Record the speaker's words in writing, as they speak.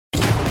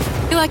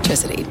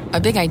Electricity, a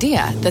big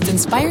idea that's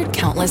inspired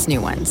countless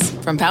new ones.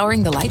 From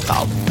powering the light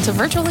bulb to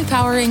virtually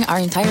powering our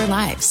entire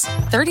lives.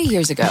 30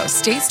 years ago,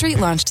 State Street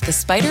launched the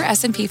SPDR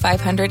S&P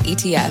 500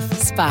 ETF,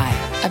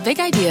 SPY. A big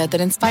idea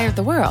that inspired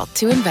the world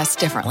to invest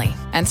differently.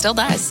 And still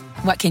does.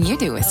 What can you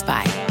do with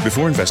SPY?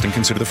 Before investing,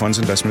 consider the fund's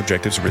investment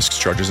objectives, risks,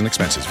 charges, and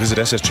expenses. Visit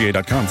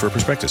ssga.com for a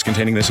prospectus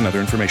containing this and other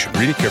information.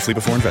 Read it carefully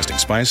before investing.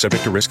 SPY is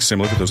subject to risks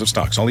similar to those of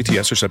stocks. All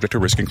ETFs are subject to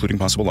risk, including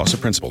possible loss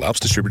of principal. Alps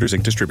Distributors,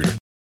 Inc. Distributor.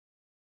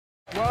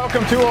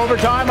 Welcome to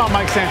Overtime. I'm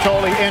Mike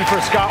Santoli in for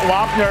Scott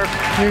Wapner.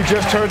 You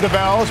just heard the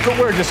bells, but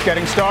we're just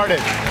getting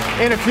started.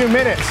 In a few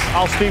minutes,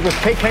 I'll speak with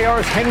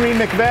KKR's Henry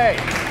McVeigh.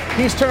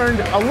 He's turned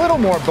a little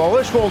more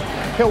bullish.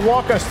 He'll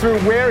walk us through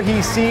where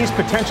he sees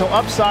potential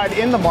upside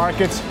in the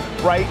markets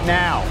right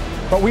now.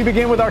 But we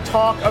begin with our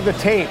talk of the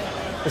tape.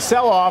 The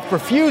sell-off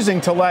refusing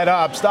to let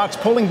up. Stocks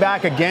pulling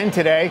back again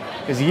today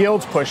as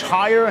yields push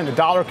higher and the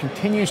dollar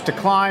continues to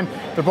climb.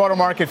 The broader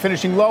market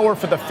finishing lower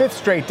for the fifth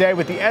straight day,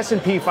 with the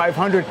S&P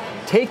 500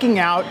 taking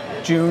out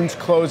June's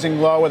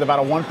closing low with about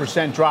a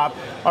 1% drop.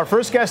 Our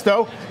first guest,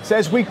 though,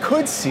 says we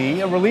could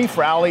see a relief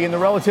rally in the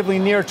relatively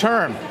near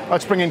term.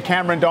 Let's bring in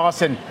Cameron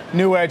Dawson,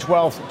 NewEdge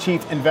Wealth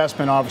Chief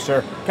Investment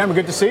Officer. Cameron,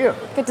 good to see you.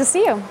 Good to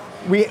see you.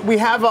 We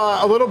have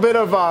a little bit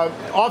of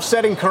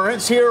offsetting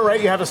currents here,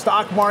 right? You have a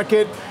stock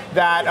market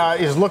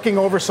that is looking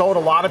oversold. A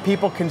lot of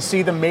people can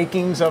see the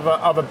makings of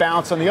a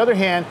bounce. On the other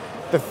hand,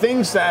 the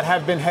things that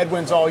have been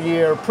headwinds all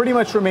year pretty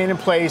much remain in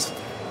place.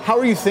 How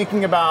are you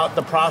thinking about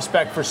the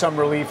prospect for some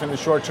relief in the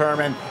short term,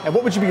 and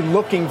what would you be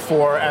looking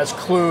for as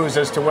clues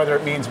as to whether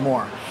it means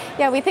more?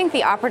 Yeah, we think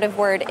the operative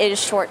word is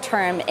short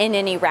term in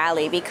any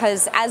rally,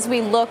 because as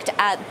we looked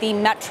at the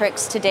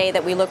metrics today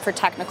that we look for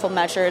technical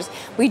measures,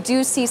 we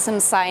do see some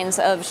signs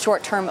of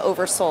short term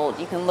oversold.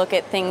 You can look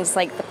at things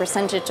like the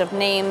percentage of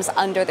names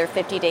under their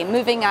 50-day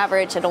moving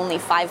average at only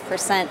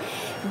 5%.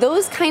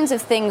 Those kinds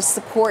of things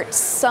support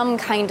some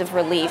kind of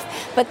relief,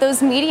 but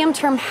those medium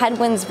term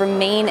headwinds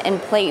remain in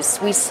place.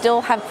 We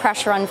still have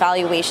pressure on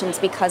valuations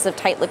because of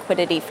tight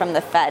liquidity from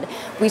the Fed.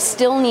 We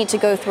still need to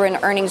go through an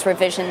earnings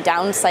revision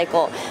down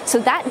cycle. So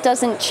that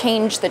doesn't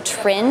change the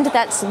trend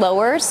that's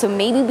lower. So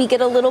maybe we get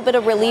a little bit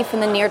of relief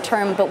in the near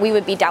term, but we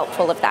would be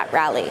doubtful of that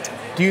rally.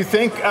 Do you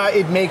think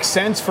it makes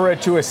sense for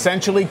it to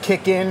essentially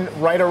kick in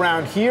right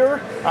around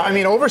here?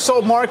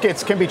 Oversold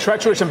markets can be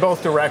treacherous in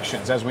both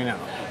directions, as we know.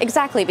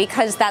 Exactly,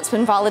 because that's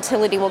when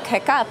volatility will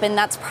kick up, and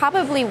that's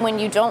probably when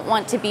you don't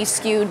want to be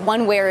skewed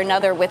one way or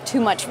another with too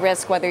much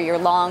risk, whether you're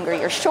long or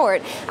you're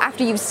short.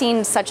 After you've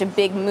seen such a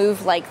big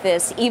move like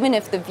this, even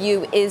if the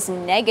view is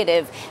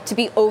negative, to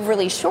be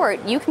overly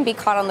short, you can be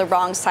caught on the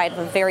wrong side of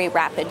a very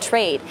rapid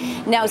trade.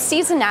 Now,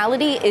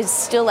 seasonality is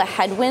still a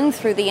headwind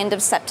through the end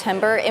of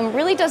September and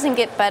really doesn't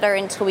get better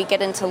until we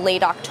get into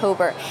late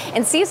October.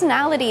 And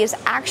seasonality is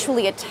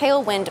actually a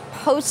tailwind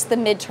post the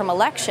midterm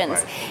elections.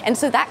 Right. And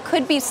so that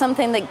could be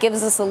something that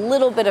gives us a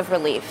little bit of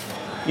relief.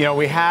 You know,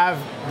 we have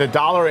the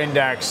dollar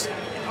index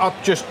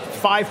up just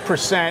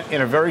 5%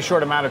 in a very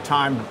short amount of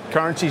time.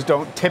 Currencies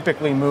don't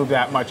typically move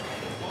that much.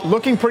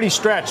 Looking pretty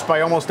stretched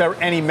by almost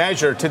any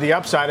measure to the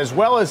upside, as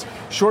well as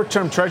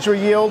short-term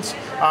treasury yields.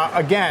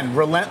 Again,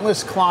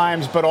 relentless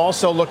climbs, but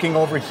also looking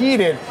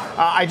overheated.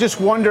 I just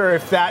wonder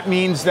if that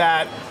means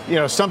that,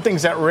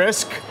 something's at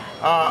risk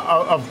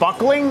of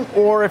buckling,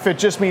 or if it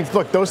just means,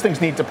 look, those things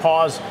need to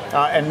pause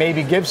and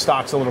maybe give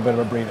stocks a little bit of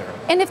a breather.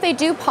 And if they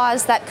do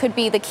pause, that could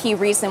be the key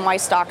reason why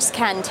stocks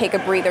can take a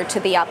breather to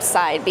the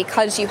upside,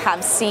 because you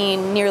have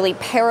seen nearly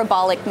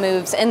parabolic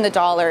moves in the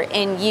dollar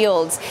in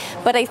yields.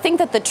 But I think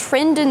that the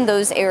trend in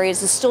those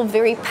areas is still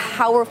very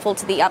powerful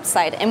to the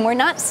upside, and we're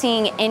not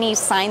seeing any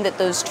sign that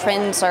those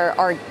trends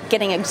are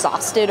getting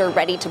exhausted or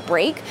ready to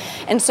break.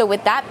 And so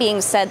with that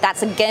being said,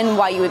 that's again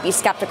why you would be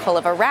skeptical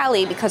of a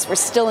rally, because we're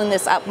still in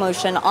this up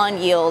motion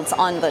on yields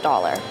on the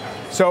dollar.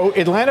 So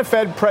Atlanta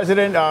Fed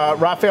President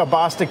Raphael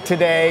Bostic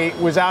today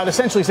was out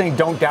essentially saying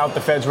don't doubt the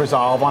Fed's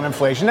resolve on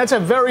inflation. That's a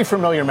very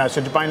familiar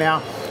message by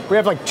now. We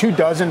have like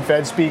 24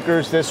 Fed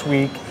speakers this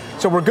week.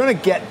 So we're going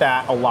to get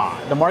that a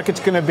lot. The market's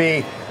going to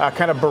be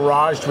kind of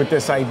barraged with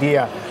this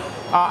idea.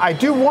 I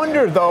do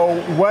wonder, though,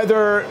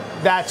 whether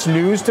that's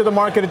news to the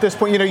market at this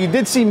point. You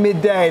did see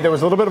midday, there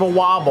was a little bit of a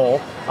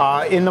wobble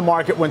in the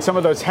market when some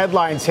of those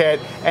headlines hit,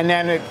 and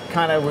then it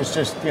kind of was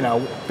just,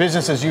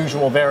 business as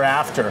usual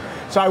thereafter.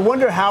 So I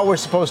wonder how we're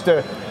supposed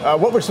to,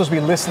 what we're supposed to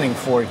be listening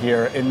for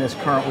here in this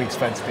current week's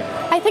Fed speak.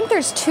 I think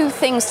there's two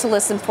things to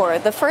listen for.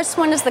 The first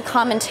one is the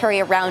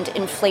commentary around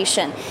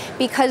inflation,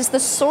 because the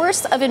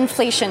source of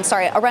inflation,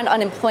 around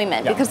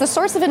unemployment, because the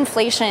source of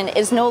inflation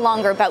is no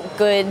longer about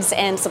goods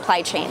and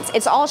supply chains.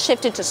 It's all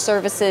shifted to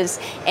services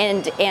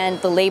and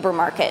the labor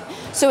market.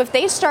 So if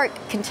they start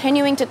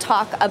continuing to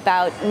talk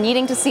about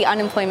needing to see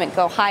unemployment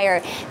go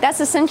higher, that's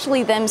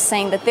essentially them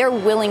saying that they're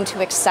willing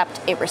to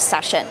accept a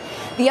recession.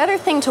 The other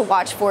thing to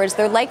watch for is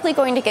they're likely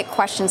going to get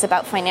questions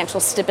about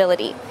financial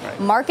stability. Right.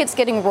 Markets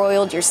getting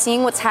roiled, you're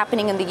seeing what's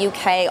happening in the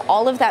UK,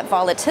 all of that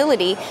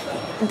volatility.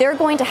 they're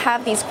going to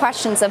have these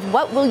questions of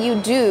what will you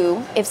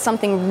do if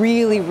something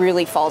really,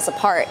 really falls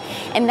apart?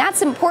 And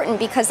that's important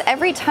because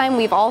every time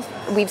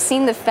we've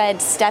seen the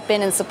Fed step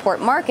in and support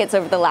markets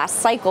over the last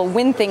cycle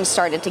when things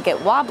started to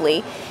get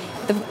wobbly,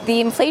 the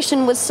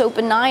inflation was so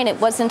benign,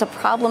 it wasn't a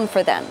problem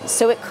for them.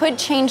 So it could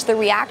change the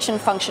reaction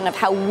function of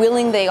how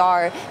willing they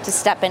are to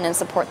step in and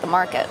support the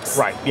markets.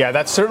 Right. Yeah,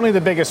 that's certainly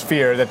the biggest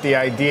fear, that the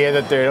idea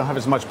that they don't have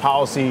as much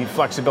policy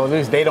flexibility, at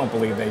least they don't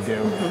believe they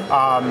do.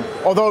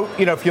 Although,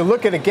 if you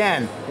look at,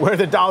 again, where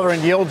the dollar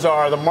and yields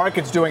are, the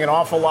market's doing an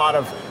awful lot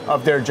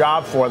of their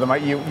job for them.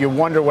 You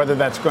wonder whether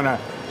that's going to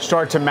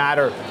start to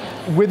matter.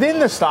 Within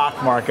the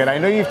stock market, I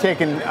know you've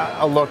taken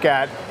a look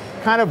at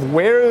kind of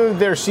where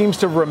there seems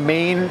to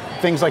remain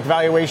things like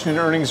valuation and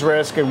earnings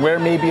risk, and where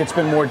maybe it's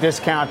been more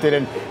discounted.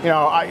 And,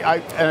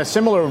 in a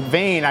similar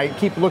vein, I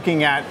keep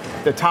looking at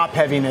the top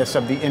heaviness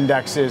of the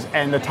indexes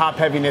and the top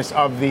heaviness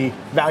of the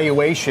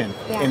valuation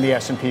in the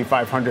S&P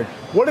 500.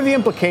 What are the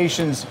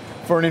implications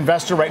for an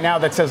investor right now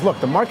that says, look,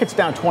 the market's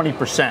down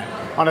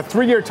 20%. On a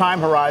 3-year time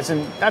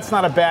horizon, that's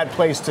not a bad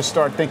place to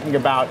start thinking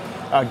about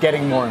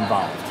getting more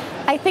involved.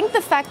 I think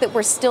the fact that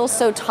we're still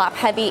so top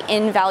heavy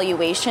in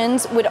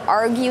valuations would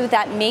argue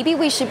that maybe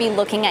we should be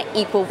looking at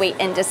equal weight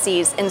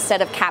indices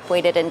instead of cap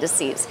weighted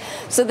indices.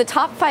 So the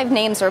top 5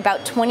 names are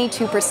about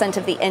 22%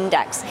 of the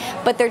index,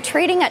 but they're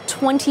trading at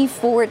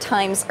 24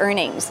 times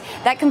earnings.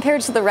 That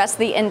compares to the rest of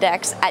the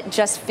index at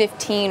just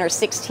 15 or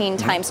 16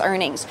 times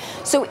earnings.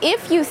 So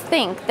if you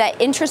think that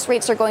interest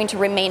rates are going to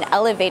remain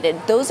elevated,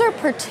 those are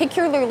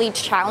particularly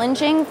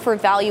challenging for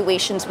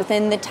valuations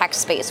within the tech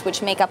space,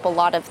 which make up a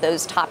lot of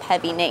those top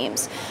heavy names.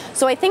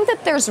 So I think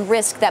that there's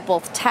risk that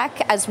both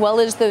tech as well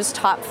as those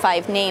top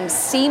 5 names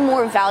see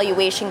more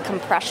valuation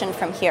compression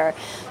from here.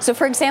 So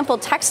for example,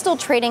 tech's still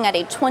trading at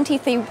a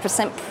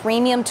 23%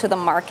 premium to the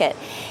market.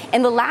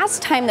 And the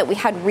last time that we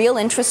had real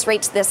interest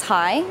rates this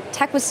high,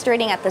 tech was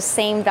trading at the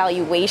same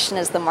valuation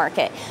as the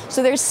market.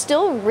 So there's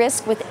still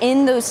risk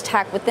within those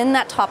tech, within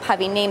that top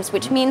heavy names,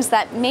 which means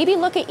that maybe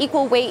look at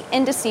equal weight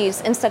indices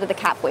instead of the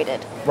cap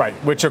weighted. Right,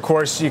 which of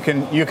course you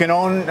can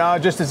own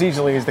just as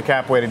easily as the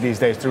cap weighted these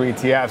days through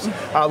ETFs.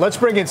 Let's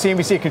bring in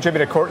CNBC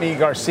contributor Courtney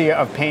Garcia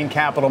of Payne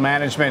Capital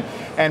Management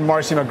and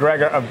Marcy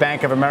McGregor of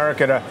Bank of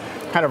America to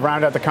kind of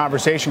round out the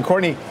conversation.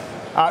 Courtney,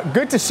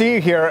 good to see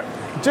you here.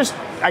 Just,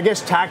 I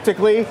guess,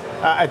 tactically,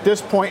 at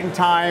this point in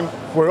time,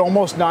 we're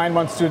almost 9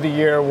 months through the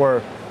year.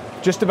 We're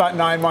just about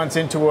 9 months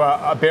into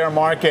a bear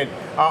market.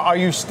 Are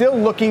you still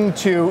looking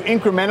to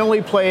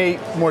incrementally play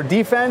more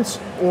defense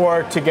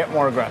or to get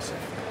more aggressive?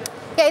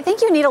 Yeah, I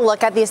think you need to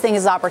look at these things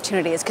as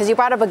opportunities, because you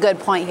brought up a good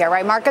point here,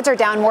 right? Markets are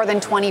down more than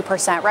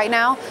 20% right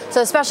now.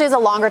 So especially as a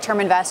longer term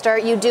investor,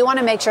 you do want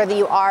to make sure that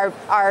you are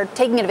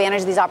taking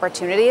advantage of these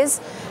opportunities.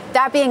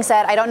 That being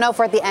said, I don't know if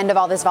we're at the end of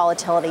all this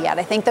volatility yet.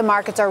 I think the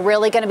markets are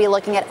really going to be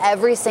looking at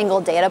every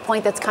single data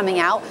point that's coming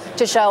out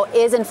to show,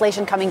 is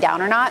inflation coming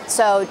down or not?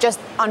 So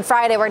just on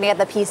Friday, we're going to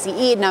get the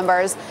PCE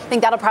numbers. I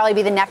think that'll probably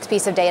be the next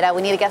piece of data.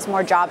 We need to get some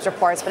more jobs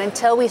reports. But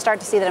until we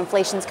start to see that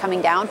inflation's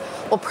coming down,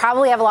 we'll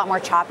probably have a lot more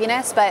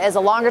choppiness. But as a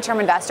longer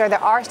term investor,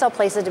 there are still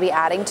places to be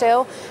adding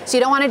to. So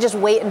you don't want to just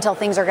wait until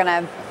things are going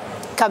to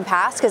come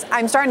past, because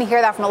I'm starting to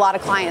hear that from a lot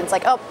of clients,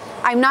 like, oh,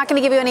 I'm not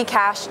going to give you any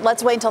cash.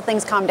 Let's wait until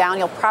things calm down.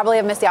 You'll probably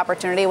have missed the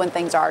opportunity when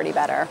things are already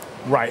better.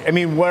 Right. I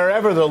mean,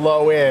 wherever the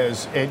low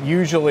is, it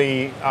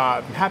usually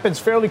happens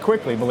fairly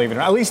quickly, believe it or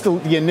not. At least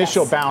the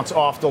initial bounce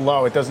off the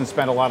low. It doesn't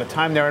spend a lot of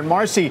time there. And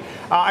Marcy,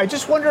 I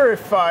just wonder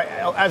if,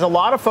 as a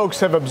lot of folks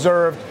have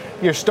observed,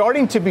 you're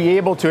starting to be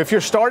able to, if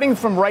you're starting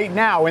from right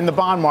now in the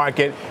bond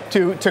market,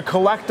 to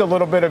collect a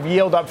little bit of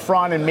yield up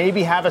front and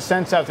maybe have a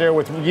sense out there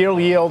with real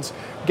yields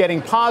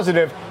getting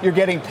positive, you're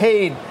getting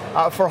paid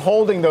for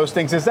holding those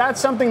things. Is that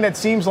something that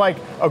seems like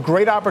a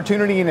great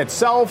opportunity in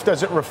itself?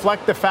 Does it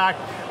reflect the fact,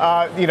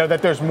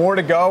 that there's more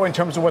to go in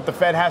terms of what the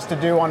Fed has to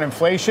do on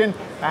inflation?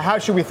 How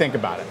should we think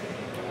about it?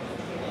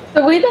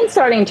 So we've been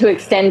starting to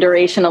extend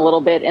duration a little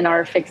bit in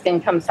our fixed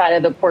income side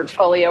of the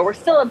portfolio. We're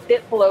still a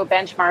bit below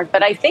benchmark,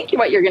 but I think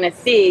what you're going to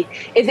see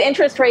is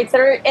interest rates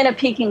that are in a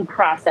peaking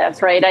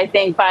process, right? I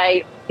think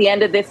by the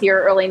end of this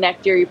year, early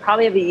next year, you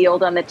probably have a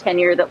yield on the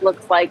 10-year that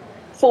looks like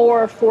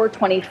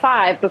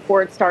 4.25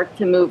 before it starts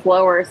to move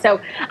lower. So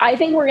I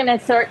think we're going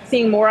to start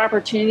seeing more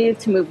opportunities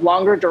to move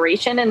longer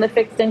duration in the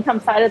fixed income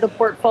side of the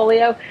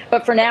portfolio.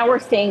 But for now, we're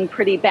staying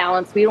pretty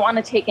balanced. We don't want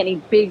to take any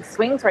big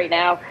swings right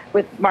now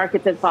with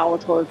markets as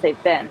volatile as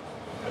they've been.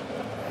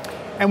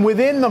 And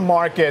within the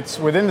markets,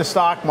 within the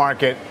stock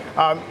market,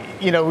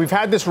 we've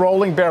had this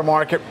rolling bear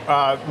market,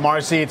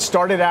 Marcy. It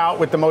started out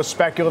with the most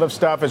speculative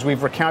stuff, as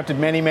we've recounted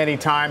many, many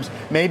times.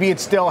 Maybe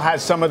it still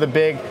has some of the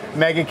big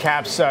mega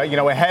caps,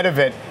 ahead of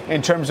it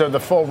in terms of the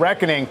full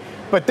reckoning.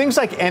 But things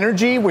like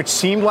energy, which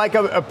seemed like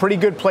a pretty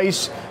good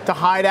place to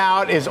hide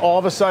out, is all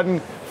of a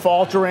sudden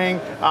faltering.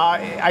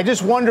 I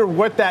just wonder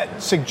what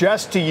that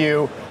suggests to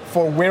you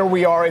for where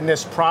we are in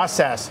this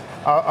process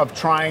of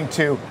trying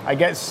to, I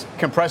guess,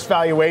 compress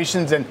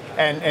valuations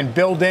and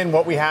build in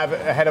what we have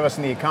ahead of us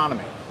in the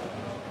economy.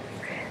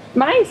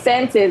 My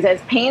sense is,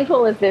 as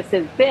painful as this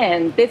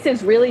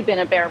has really been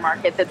a bear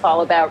market that's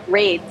all about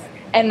rates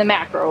and the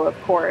macro, of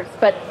course.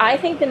 But I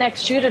think the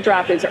next shoe to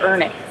drop is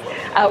earnings.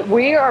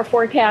 We are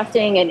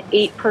forecasting an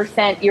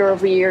 8%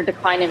 year-over-year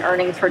decline in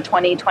earnings for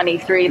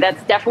 2023.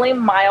 That's definitely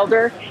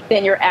milder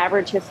than your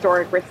average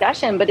historic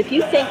recession. But if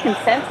you think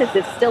consensus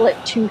is still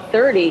at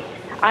 230,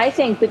 I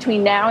think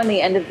between now and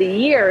the end of the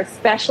year,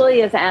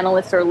 especially as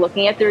analysts are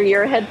looking at their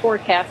year-ahead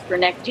forecast for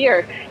next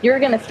year, you're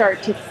going to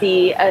start to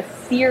see a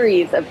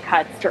series of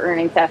cuts to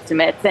earnings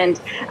estimates.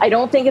 And I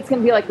don't think it's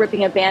going to be like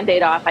ripping a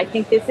Band-Aid off. I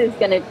think this is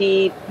going to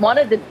be one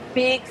of the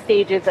big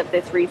stages of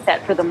this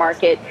reset for the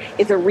market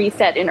is a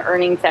reset in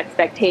earnings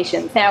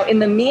expectations. Now, in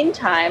the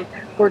meantime,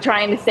 we're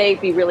trying to say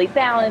be really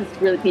balanced,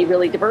 be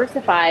really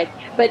diversified,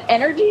 but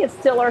energy is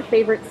still our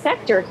favorite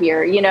sector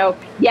here.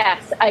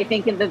 Yes, I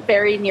think in the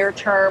very near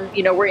term,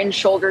 we're in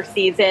shoulder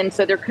season,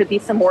 so there could be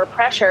some more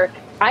pressure.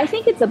 I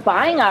think it's a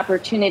buying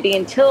opportunity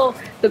until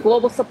the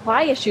global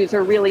supply issues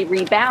are really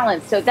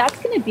rebalanced. So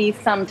that's going to be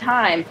some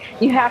time.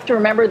 You have to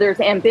remember there's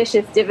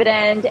ambitious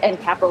dividend and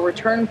capital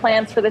return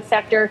plans for the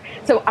sector.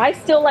 So I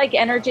still like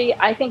energy.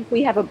 I think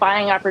we have a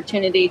buying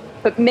opportunity,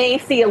 but may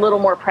see a little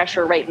more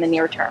pressure right in the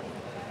near term.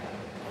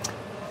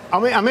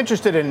 I'm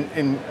interested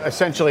in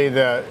essentially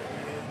the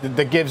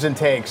gives and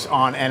takes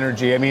on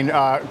energy. I mean,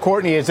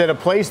 Courtney, is it a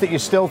place that you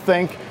still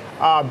think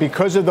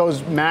because of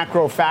those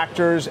macro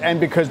factors and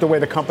because the way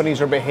the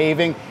companies are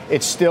behaving,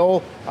 it's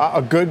still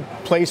a good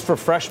place for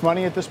fresh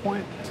money at this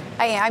point?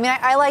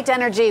 I liked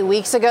energy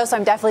weeks ago, so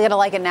I'm definitely going to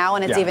like it now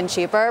when it's even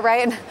cheaper,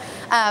 right?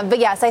 But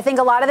yes, I think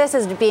a lot of this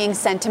is being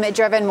sentiment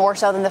driven more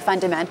so than the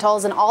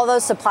fundamentals, and all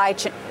those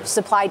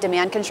supply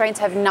demand constraints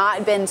have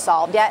not been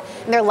solved yet,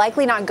 and they're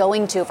likely not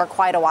going to for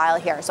quite a while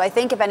here. So I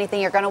think if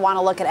anything, you're going to want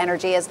to look at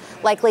energy as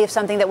likely of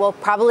something that will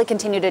probably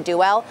continue to do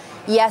well.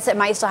 Yes, it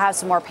might still have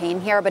some more pain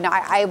here, but no,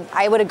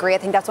 I would agree. I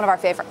think that's one of our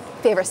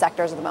favorite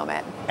sectors at the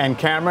moment. And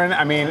Cameron,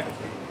 I mean,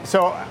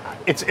 so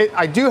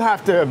I do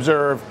have to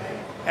observe.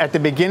 At the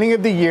beginning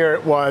of the year,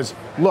 it was,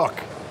 look,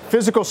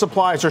 physical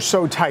supplies are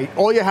so tight.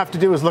 All you have to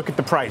do is look at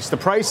the price. The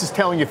price is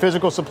telling you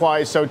physical supply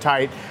is so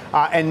tight.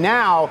 And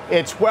now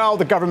it's, well,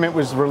 the government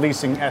was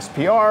releasing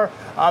SPR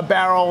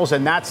barrels,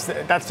 and that's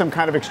some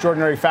kind of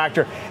extraordinary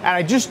factor. And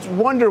I just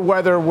wonder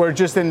whether we're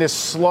just in this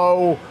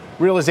slow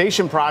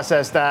realization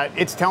process that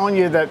it's telling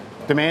you that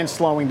demand's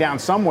slowing down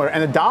somewhere,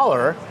 and the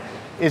dollar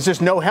is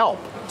just no help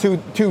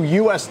to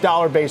U.S.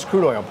 dollar-based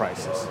crude oil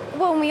prices.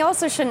 Well, and we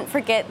also shouldn't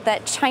forget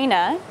that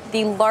China,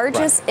 the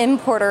largest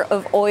importer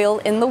of oil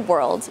in the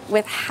world,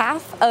 with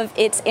half of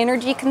its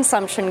energy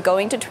consumption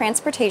going to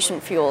transportation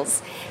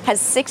fuels,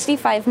 has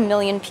 65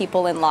 million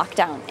people in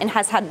lockdown and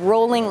has had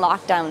rolling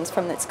lockdowns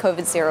from its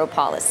COVID-0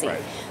 policy.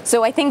 Right.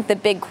 So I think the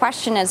big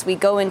question as we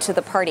go into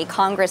the Party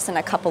Congress in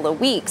a couple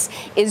of weeks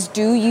is,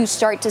 do you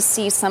start to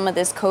see some of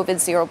this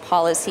COVID-0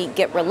 policy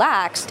get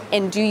relaxed,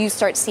 and do you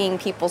start seeing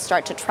people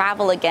start to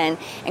travel again,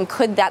 and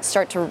could that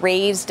start to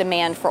raise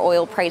demand for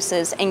oil prices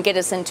and get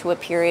us into a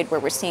period where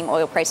we're seeing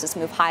oil prices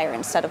move higher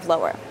instead of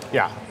lower?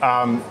 Yeah.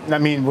 I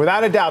mean,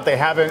 without a doubt, they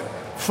haven't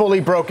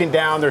fully broken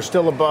down. They're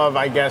still above,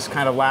 I guess,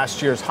 kind of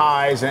last year's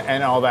highs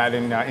and all that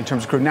in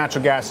terms of crude.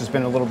 Natural gas has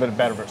been a little bit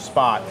better of a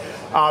spot.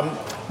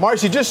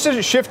 Marcy, just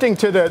shifting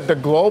to the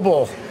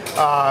global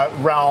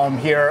realm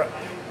here,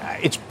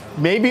 it's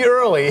maybe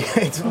early.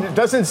 It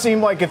doesn't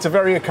seem like it's a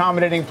very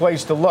accommodating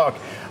place to look.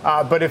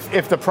 But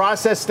if the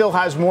process still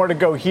has more to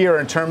go here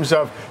in terms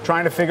of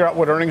trying to figure out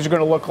what earnings are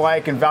going to look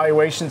like and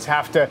valuations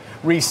have to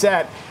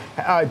reset,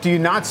 do you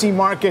not see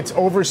markets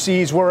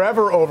overseas,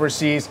 wherever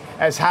overseas,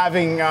 as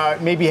having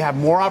maybe have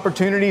more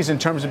opportunities in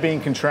terms of being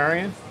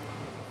contrarian?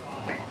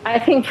 I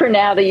think for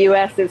now, the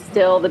U.S. is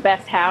still the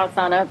best house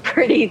on a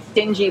pretty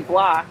stingy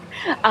block.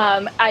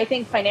 I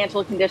think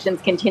financial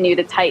conditions continue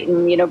to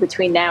tighten,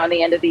 between now and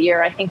the end of the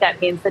year. I think that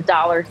means the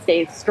dollar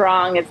stays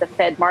strong as the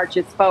Fed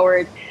marches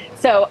forward.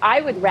 So I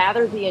would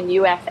rather be in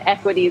U.S.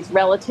 equities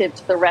relative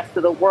to the rest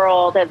of the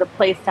world as a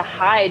place to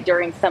hide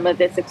during some of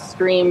this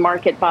extreme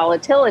market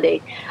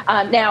volatility.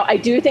 Now, I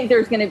do think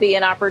there's going to be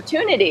an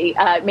opportunity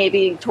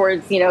maybe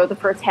towards, the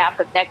first half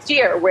of next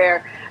year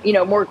where,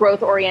 more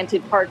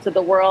growth-oriented parts of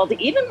the world,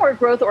 even more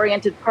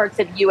growth-oriented parts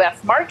of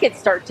U.S. markets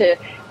start to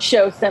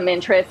show some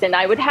interest. And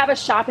I would have a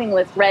shopping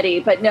list ready.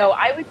 But no,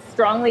 I would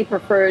strongly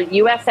prefer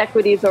U.S.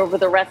 equities over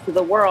the rest of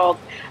the world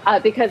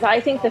because I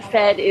think the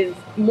Fed is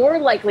more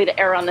likely to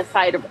err on the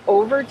side of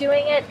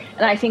overdoing it.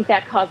 And I think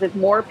that causes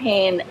more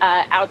pain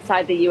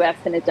outside the U.S.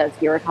 than it does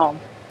here at home.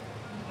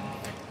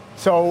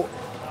 So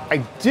I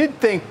did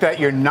think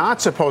that you're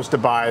not supposed to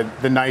buy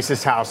the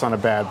nicest house on a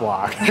bad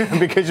block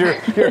because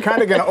you're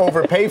kind of going to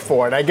overpay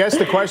for it. I guess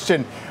the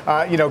question,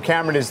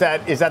 Cameron, is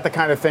that the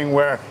kind of thing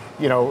where,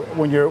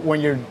 when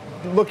you're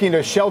looking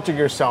to shelter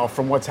yourself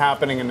from what's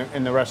happening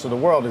in the rest of the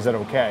world, is it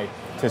okay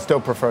to still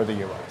prefer the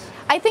U.S.?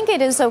 I think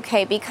it is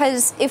okay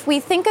because if we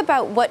think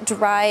about what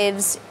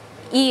drives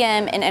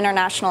EM and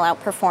international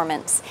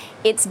outperformance.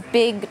 It's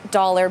big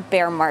dollar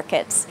bear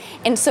markets.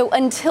 And so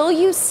until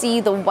you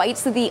see the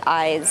whites of the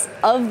eyes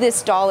of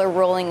this dollar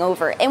rolling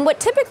over, and what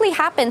typically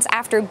happens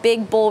after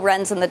big bull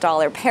runs in the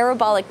dollar,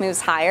 parabolic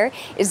moves higher,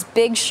 is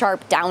big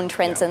sharp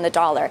downtrends in the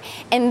dollar.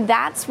 And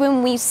that's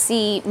when we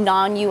see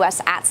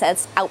non-US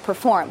assets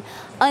outperform.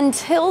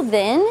 Until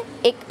then,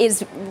 it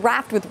is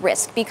wrapped with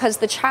risk, because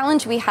the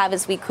challenge we have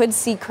is we could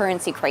see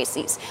currency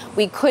crises.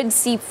 We could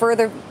see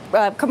further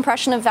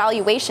compression of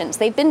valuations.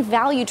 They've been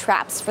value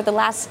traps for the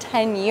last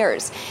 10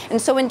 years.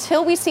 And so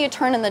until we see a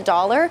turn in the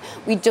dollar,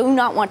 we do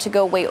not want to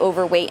go way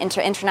overweight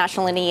into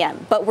international and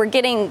EM. But we're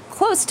getting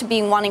close to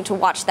wanting to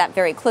watch that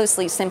very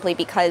closely, simply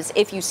because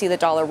if you see the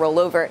dollar roll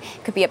over, it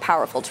could be a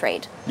powerful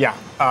trade. Yeah,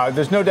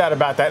 there's no doubt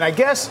about that. And I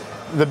guess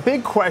the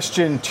big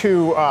question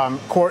too,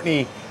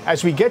 Courtney,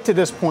 as we get to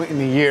this point in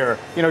the year,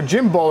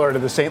 Jim Bullard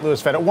of the St.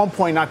 Louis Fed at one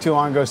point not too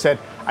long ago said,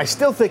 I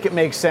still think it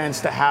makes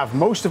sense to have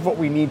most of what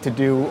we need to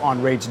do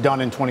on rates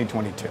done in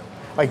 2022.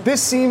 Like,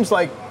 this seems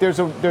like there's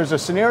a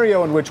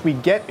scenario in which we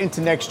get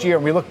into next year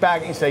and we look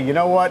back and you say, you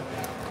know what,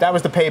 that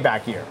was the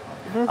payback year.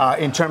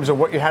 In terms of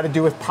what you had to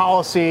do with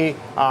policy,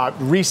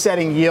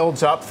 resetting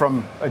yields up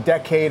from a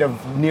decade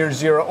of near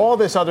zero, all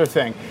this other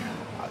thing.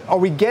 Are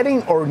we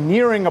getting or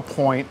nearing a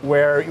point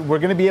where we're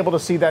going to be able to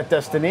see that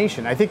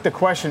destination? I think the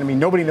question,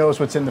 nobody knows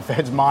what's in the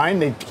Fed's mind.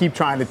 They keep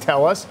trying to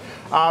tell us.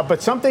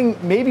 But something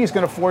maybe is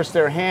going to force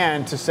their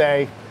hand to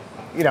say,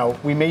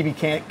 we maybe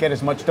can't get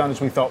as much done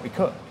as we thought we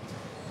could.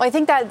 Well, I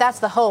think that's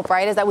the hope,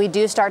 right, is that we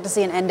do start to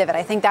see an end of it.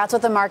 I think that's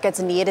what the markets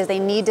need, is they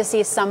need to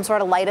see some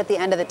sort of light at the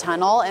end of the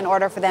tunnel in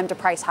order for them to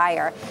price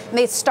higher. And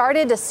they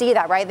started to see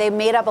that, right? They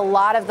made up a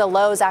lot of the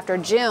lows after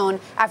June,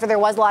 after there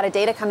was a lot of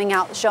data coming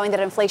out showing that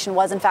inflation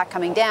was in fact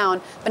coming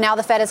down. But now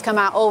the Fed has come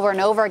out over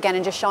and over again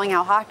and just showing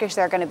how hawkish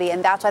they're going to be.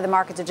 And that's why the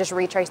markets have just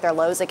retraced their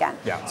lows again.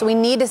 Yeah. So we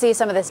need to see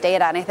some of this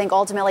data. And I think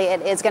ultimately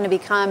it is going to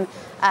become,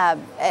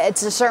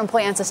 it's a certain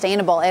point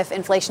unsustainable if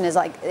inflation is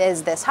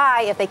this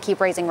high, if they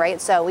keep raising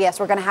rates. So yes,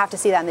 we're going to have to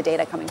see that in the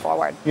data coming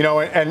forward.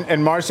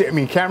 And Marcy,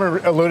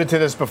 Cameron alluded to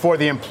this before,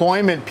 the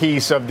employment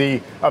piece of the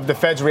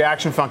Fed's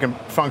reaction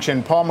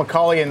function. Paul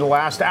McCulley in the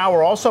last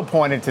hour also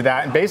pointed to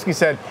that and basically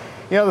said,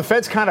 the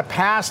Fed's kind of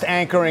past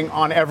anchoring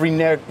on every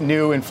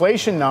new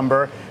inflation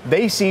number.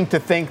 They seem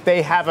to think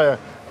they have a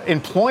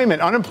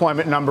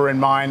unemployment number in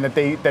mind that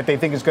they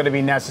think is going to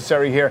be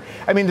necessary here.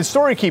 The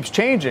story keeps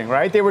changing,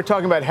 right? They were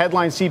talking about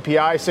headline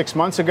CPI 6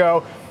 months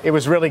ago. It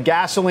was really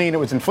gasoline. It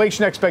was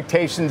inflation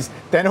expectations.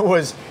 Then it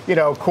was,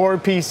 core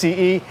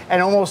PCE.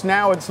 And almost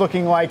now it's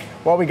looking like,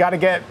 well, we got to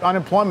get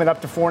unemployment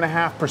up to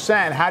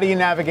 4.5%. How do you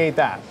navigate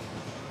that?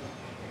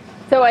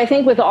 So I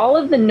think with all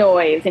of the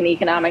noise in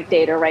economic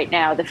data right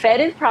now, the Fed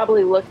is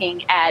probably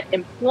looking at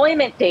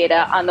employment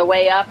data on the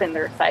way up in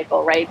their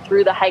cycle, right,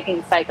 through the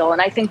hiking cycle.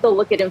 And I think they'll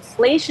look at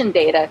inflation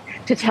data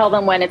to tell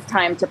them when it's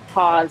time to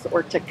pause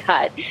or to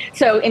cut.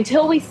 So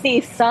until we see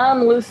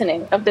some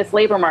loosening of this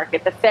labor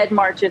market, the Fed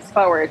marches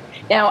forward.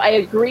 Now, I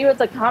agree with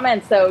the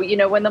comments, though,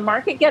 when the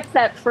market gets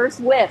that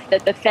first whiff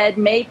that the Fed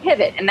may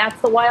pivot, and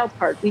that's the wild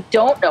card. We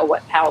don't know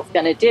what Powell's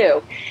going to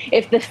do.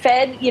 If the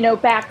Fed,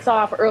 backs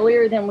off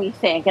earlier than we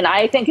think, and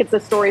I think it's a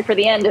story for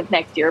the end of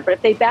next year, but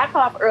if they back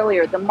off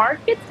earlier, the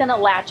market's going to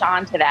latch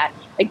on to that.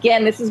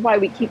 Again, this is why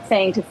we keep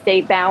saying to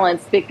stay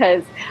balanced,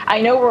 because I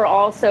know we're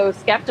all so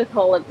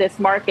skeptical of this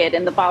market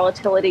and the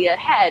volatility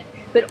ahead,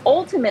 but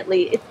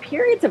ultimately it's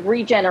periods of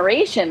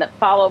regeneration that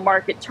follow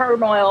market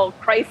turmoil,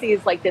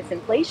 crises like this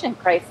inflation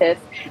crisis,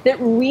 that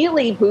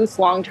really boost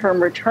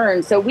long-term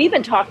returns. So we've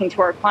been talking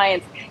to our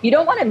clients, you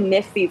don't want to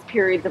miss these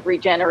periods of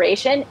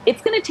regeneration.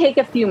 It's going to take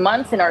a few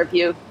months in our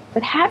view,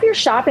 but have your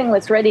shopping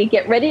list ready,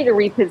 get ready to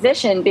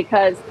reposition,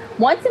 because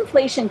once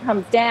inflation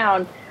comes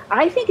down,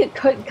 I think it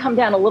could come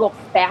down a little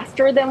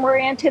faster than we're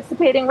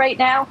anticipating right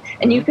now.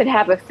 And you could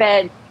have a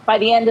Fed by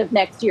the end of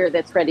next year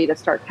that's ready to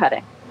start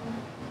cutting.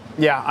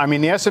 Yeah,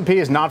 the S&P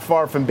is not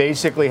far from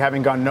basically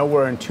having gone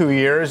nowhere in 2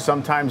 years.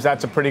 Sometimes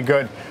that's a pretty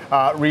good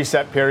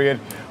reset period.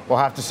 We'll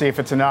have to see if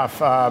it's enough.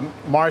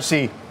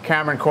 Marcy,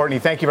 Cameron, Courtney,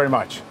 thank you very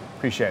much.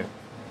 Appreciate it.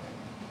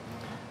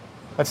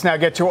 Let's now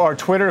get to our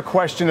Twitter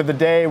question of the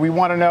day. We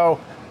want to know,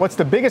 what's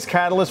the biggest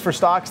catalyst for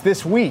stocks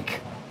this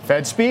week?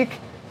 Fed speak,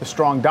 the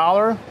strong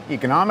dollar,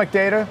 economic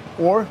data,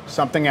 or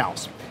something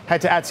else?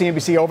 Head to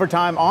 @CNBC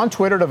Overtime on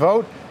Twitter to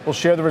vote. We'll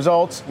share the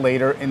results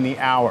later in the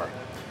hour.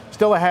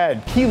 Still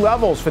ahead, key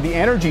levels for the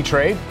energy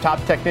trade.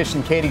 Top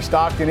technician Katie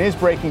Stockton is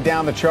breaking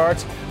down the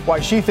charts, why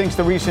she thinks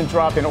the recent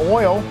drop in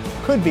oil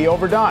could be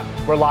overdone.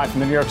 We're live from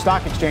the New York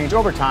Stock Exchange.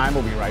 Overtime.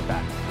 We'll be right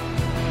back.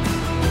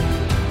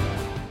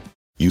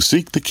 You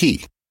seek the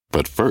key,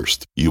 but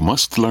first, you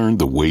must learn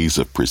the ways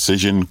of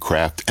precision,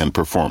 craft, and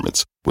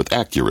performance with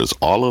Acura's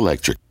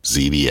all-electric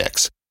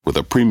ZDX. With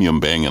a premium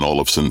Bang &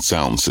 Olufsen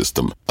sound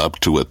system up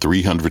to a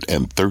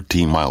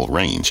 313-mile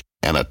range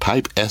and a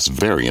Type S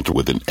variant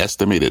with an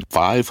estimated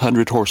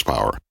 500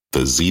 horsepower,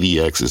 the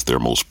ZDX is their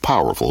most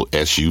powerful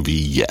SUV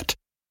yet.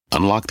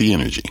 Unlock the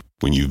energy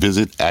when you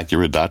visit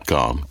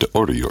Acura.com to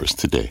order yours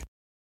today.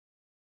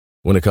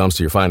 When it comes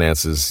to your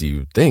finances,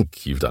 you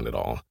think you've done it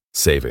all.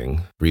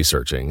 saving,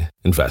 researching,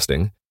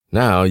 investing.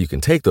 Now you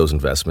can take those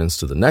investments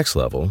to the next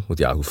level with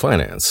Yahoo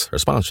Finance, our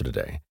sponsor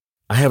today.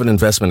 I have an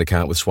investment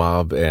account with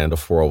Schwab and a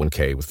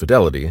 401k with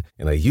Fidelity,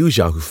 and I use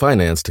Yahoo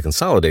Finance to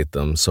consolidate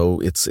them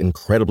so it's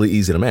incredibly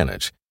easy to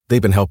manage.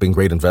 They've been helping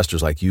great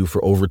investors like you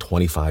for over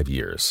 25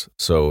 years.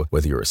 So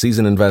whether you're a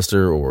seasoned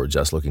investor or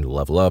just looking to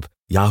level up,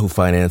 Yahoo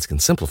Finance can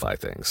simplify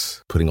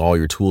things, putting all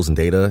your tools and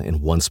data in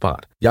one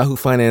spot. Yahoo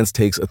Finance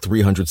takes a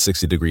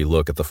 360-degree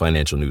look at the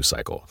financial news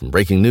cycle. From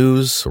breaking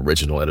news,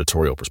 original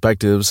editorial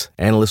perspectives,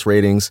 analyst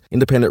ratings,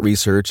 independent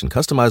research, and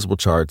customizable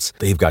charts,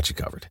 they've got you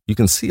covered. You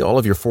can see all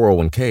of your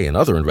 401k and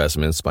other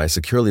investments by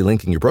securely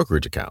linking your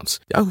brokerage accounts.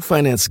 Yahoo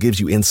Finance gives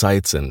you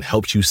insights and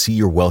helps you see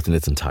your wealth in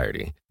its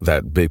entirety.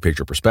 That big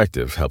picture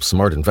perspective helps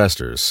smart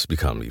investors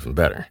become even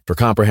better. For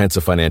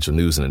comprehensive financial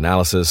news and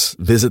analysis,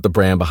 visit the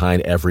brand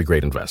behind every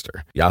great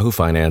investor.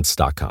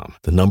 YahooFinance.com,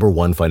 the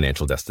 #1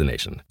 financial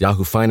destination.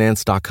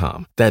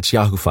 YahooFinance.com. That's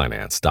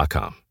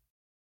YahooFinance.com.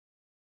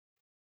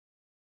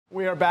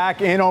 We are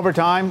back in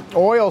overtime.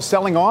 Oil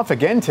selling off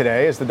again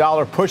today as the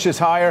dollar pushes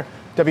higher.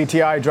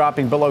 WTI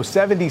dropping below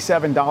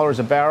 $77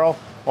 a barrel,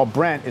 while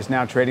Brent is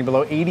now trading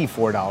below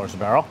 $84 a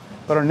barrel.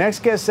 But our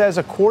next guest says,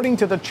 according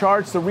to the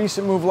charts, the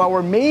recent move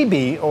lower may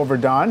be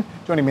overdone.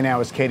 Joining me now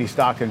is Katie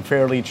Stockton,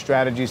 Fairlead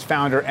Strategies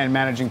founder and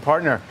managing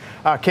partner.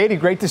 Katie,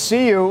 great to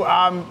see you.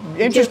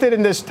 Interested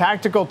in this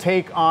tactical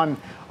take on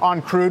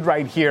crude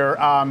right here.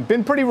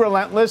 Been pretty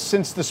relentless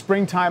since the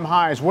springtime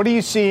highs. What are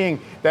you seeing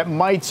that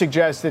might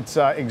suggest it's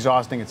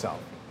exhausting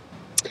itself?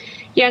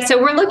 Yeah,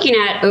 so we're looking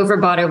at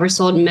overbought,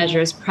 oversold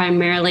measures,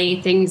 primarily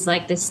things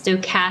like the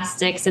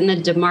stochastics and the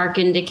DeMark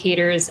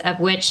indicators, of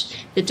which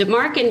the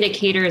DeMark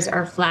indicators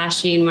are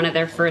flashing one of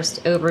their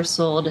first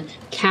oversold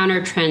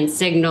counter trend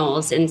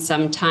signals in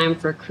some time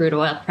for crude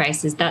oil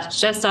prices. That's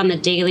just on the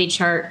daily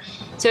chart.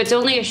 So it's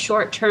only a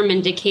short-term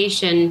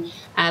indication,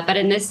 but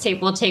in this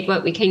tape, we'll take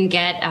what we can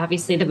get.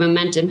 Obviously, the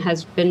momentum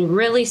has been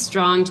really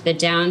strong to the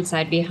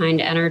downside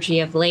behind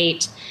energy of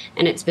late,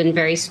 and it's been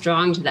very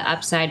strong to the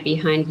upside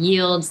behind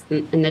yields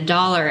and the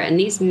dollar. And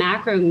these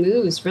macro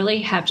moves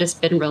really have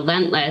just been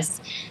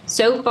relentless.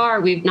 So far,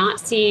 we've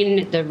not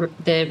seen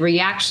the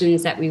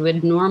reactions that we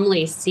would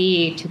normally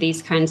see to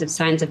these kinds of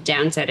signs of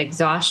downside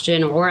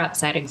exhaustion or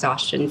upside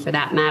exhaustion, for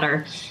that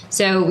matter.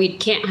 So we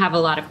can't have a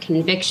lot of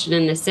conviction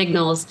in the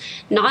signals,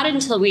 not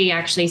until we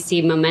actually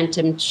see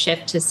momentum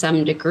shift to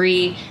some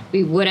degree.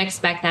 We would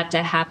expect that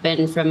to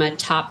happen from a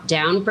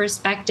top-down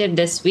perspective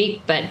this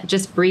week, but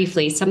just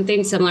briefly,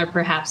 something similar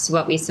perhaps to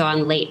what we saw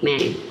in late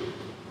May.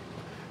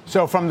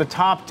 So from the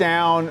top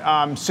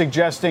down,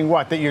 suggesting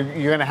what? That you're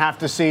going to have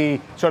to see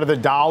sort of the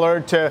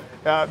dollar to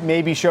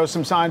maybe show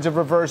some signs of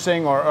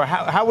reversing, or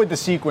how would the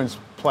sequence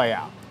play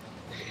out?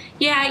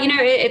 Yeah,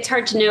 it's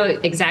hard to know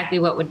exactly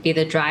what would be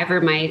the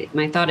driver.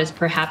 My thought is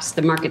perhaps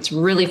the market's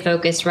really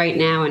focused right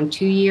now on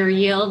 2-year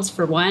yields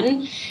for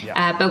one.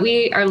 Yeah. But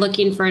we are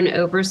looking for an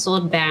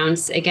oversold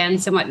bounce. Again,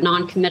 somewhat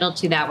non-committal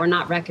to that. We're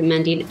not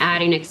recommending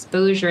adding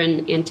exposure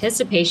in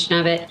anticipation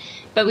of it.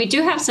 But we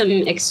do have some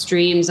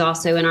extremes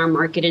also in our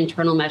market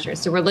internal measures.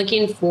 So we're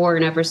looking for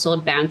an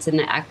oversold bounce in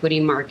the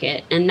equity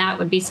market. And that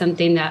would be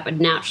something that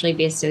would naturally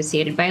be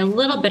associated by a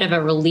little bit of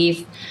a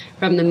relief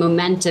from the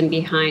momentum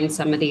behind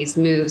some of these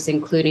moves,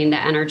 including the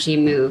energy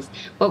move.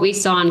 What we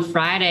saw on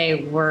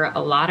Friday were a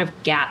lot of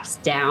gaps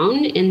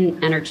down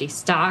in energy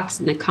stocks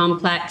and the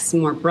complex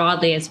more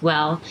broadly as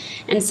well.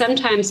 And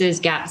sometimes those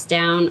gaps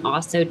down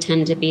also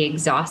tend to be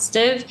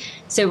exhaustive.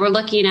 So we're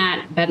looking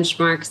at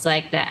benchmarks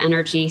like the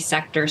energy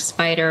sector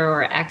spider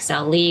or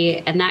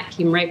XLE, and that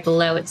came right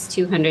below its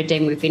 200-day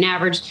moving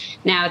average.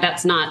 Now,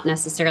 that's not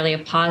necessarily a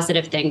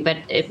positive thing, but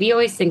if we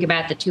always think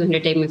about the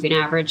 200-day moving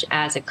average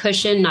as a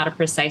cushion, not a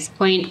precise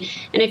point.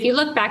 And if you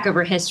look back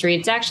over history,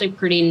 it's actually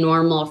pretty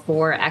normal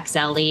for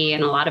XLE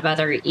and a lot of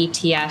other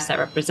ETFs that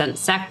represent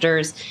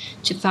sectors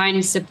to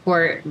find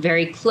support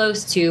very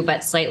close to,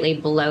 but slightly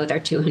below their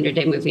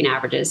 200-day moving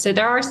averages. So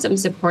there are some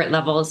support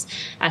levels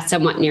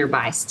somewhat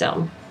nearby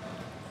still.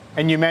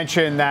 And you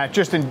mentioned that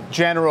just in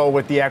general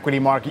with the equity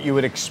market, you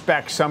would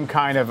expect some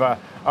kind of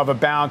a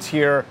bounce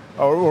here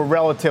or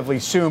relatively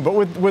soon, but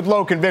with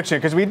low conviction,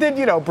 because we did,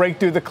 break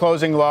through the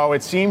closing low.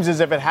 It seems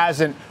as if it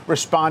hasn't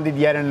responded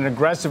yet in an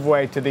aggressive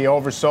way to the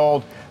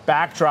oversold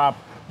backdrop.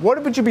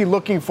 What would you be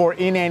looking for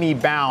in any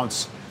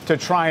bounce to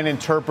try and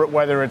interpret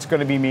whether it's going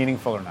to be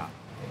meaningful or not?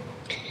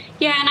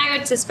 Yeah, and I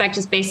would suspect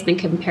just based on the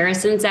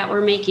comparisons that we're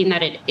making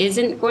that it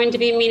isn't going to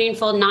be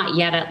meaningful, not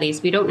yet at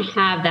least. We don't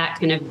have that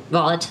kind of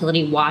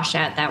volatility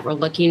washout that we're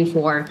looking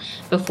for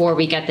before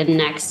we get the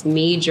next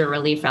major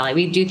relief rally.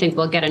 We do think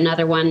we'll get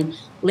another one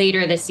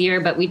later this year,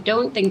 but we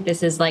don't think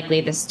this is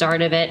likely the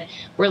start of it.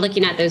 We're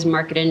looking at those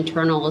market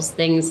internals,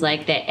 things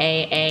like the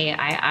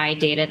AAII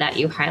data that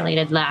you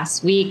highlighted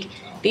last week.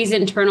 These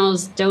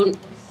internals don't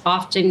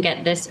often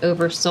get this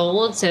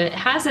oversold. So it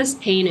has us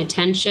paying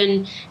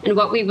attention. And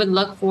what we would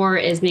look for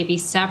is maybe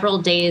several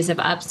days of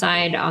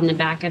upside on the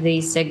back of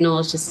these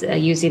signals, just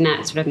using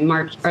that sort of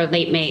March or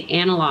late May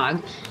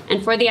analog.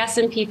 And for the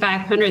S&P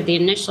 500, the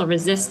initial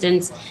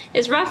resistance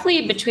is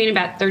roughly between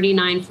about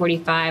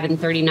 39.45 and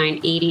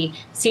 39.80.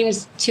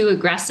 Seems too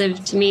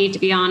aggressive to me, to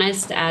be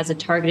honest, as a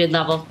targeted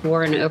level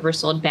for an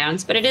oversold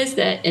bounce. But it is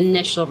the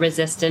initial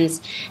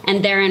resistance.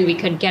 And therein, we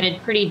could get a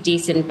pretty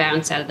decent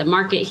bounce out of the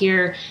market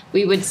here.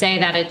 We would say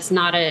that it's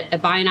not a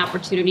buying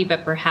opportunity,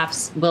 but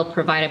perhaps will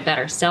provide a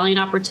better selling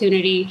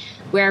opportunity,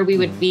 where we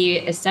would be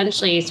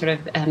essentially sort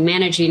of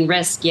managing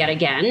risk yet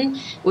again,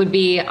 would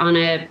be on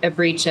a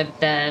breach of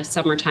the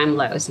summertime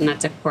lows. And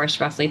that's, of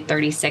course, roughly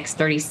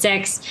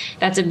 36.36.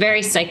 That's a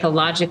very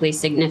psychologically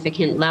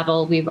significant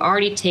level. We've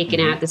already taken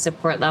out the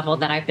support level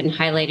that I've been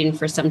highlighting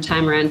for some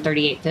time around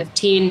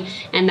 38.15.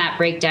 And that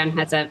breakdown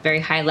has a very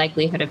high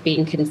likelihood of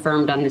being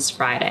confirmed on this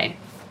Friday.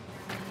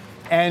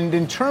 And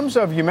in terms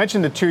of, you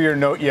mentioned the 2-year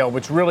note yield,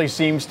 which really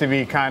seems to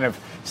be kind of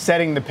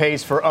setting the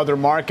pace for other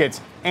markets.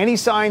 Any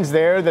signs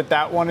there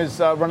that one is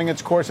running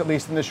its course, at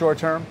least in the short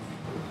term?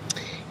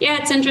 Yeah,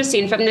 it's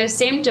interesting. From those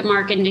same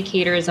DeMark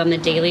indicators on the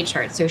daily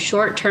chart, so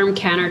short-term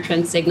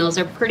counter-trend signals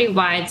are pretty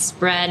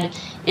widespread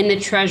in the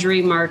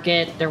Treasury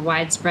market. They're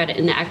widespread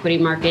in the equity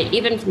market.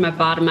 Even from a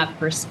bottom-up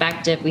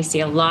perspective, we see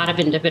a lot of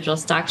individual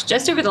stocks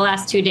just over the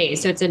last 2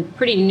 days. So it's a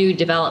pretty new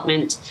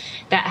development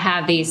that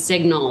have these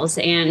signals.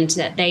 And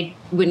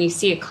when you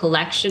see a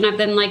collection of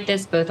them like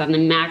this, both on the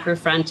macro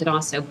front and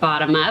also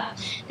bottom up,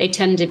 they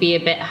tend to be a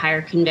bit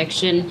higher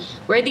conviction.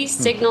 Where these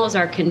signals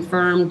are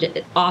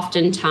confirmed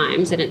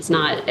oftentimes, and it's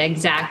not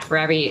exact for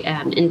every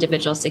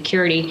individual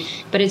security,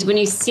 but is when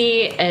you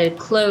see a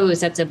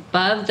close that's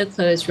above the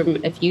close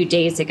from a few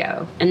days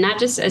ago. And that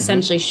just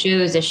essentially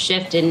shows a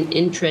shift in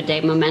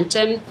intraday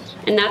momentum.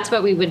 And that's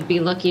what we would be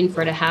looking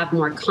for, to have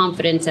more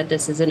confidence that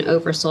this is an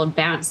oversold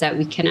bounce that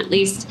we can at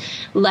least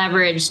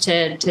leverage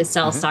to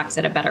sell stocks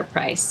at a better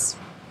price.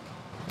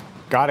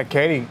 Got it,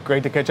 Katie.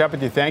 Great to catch up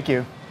with you. Thank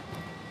you.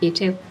 You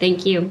too.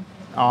 Thank you.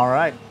 All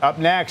right. Up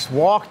next,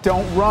 walk,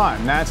 don't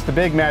run. That's the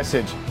big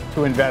message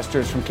to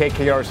investors from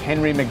KKR's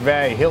Henry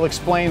McVeigh. He'll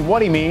explain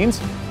what he means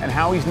and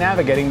how he's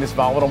navigating this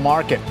volatile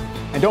market.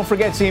 And don't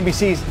forget,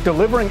 CNBC's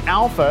Delivering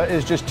Alpha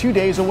is just 2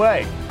 days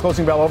away.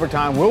 Closing Bell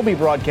Overtime will be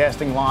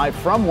broadcasting live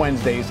from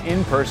Wednesday's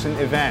in-person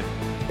event.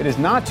 It is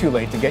not too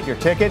late to get your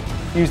ticket.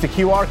 Use the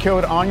QR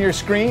code on your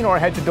screen or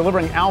head to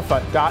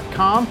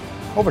deliveringalpha.com.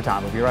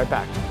 Overtime will be right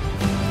back.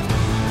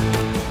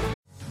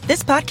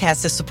 This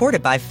podcast is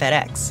supported by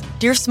FedEx.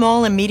 Dear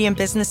small and medium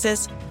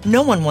businesses,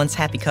 no one wants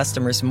happy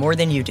customers more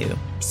than you do.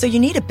 So you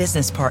need a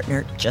business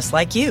partner just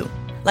like you.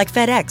 Like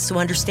FedEx, who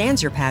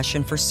understands your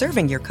passion for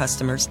serving your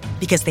customers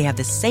because they have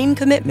the same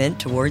commitment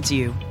towards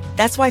you.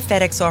 That's why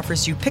FedEx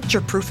offers you picture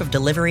proof of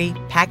delivery,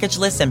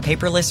 packageless and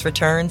paperless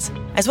returns,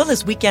 as well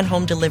as weekend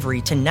home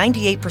delivery to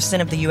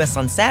 98% of the U.S.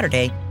 on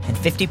Saturday and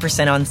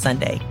 50% on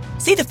Sunday.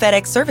 See the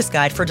FedEx service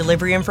guide for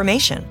delivery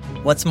information.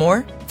 What's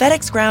more,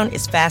 FedEx Ground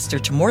is faster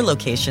to more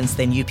locations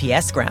than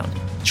UPS Ground.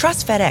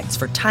 Trust FedEx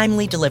for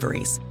timely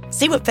deliveries.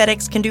 See what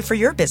FedEx can do for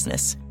your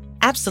business.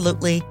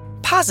 Absolutely,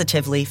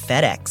 positively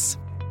FedEx.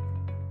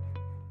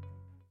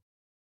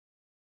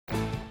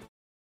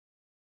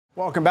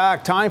 Welcome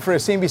back. Time for a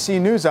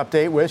CNBC News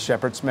update with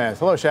Shepard Smith.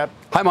 Hello, Shep.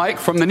 Hi, Mike.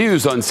 From the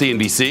news on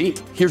CNBC,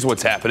 here's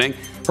what's happening.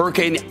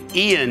 Hurricane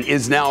Ian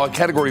is now a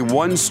Category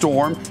 1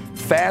 storm,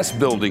 fast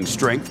building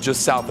strength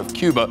just south of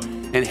Cuba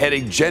and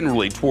heading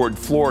generally toward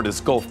Florida's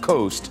Gulf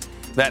Coast.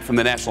 That from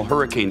the National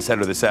Hurricane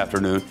Center this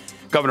afternoon.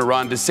 Governor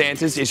Ron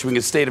DeSantis issuing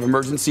a state of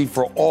emergency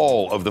for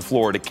all of the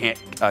Florida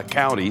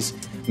counties.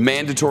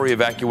 Mandatory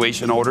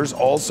evacuation orders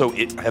also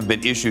have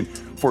been issued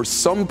for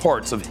some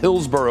parts of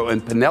Hillsborough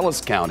and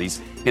Pinellas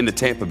counties in the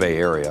Tampa Bay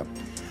area.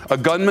 A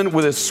gunman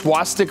with a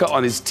swastika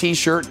on his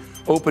T-shirt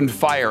opened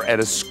fire at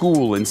a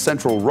school in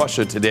central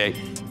Russia today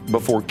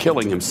before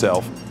killing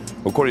himself.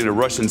 According to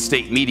Russian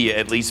state media,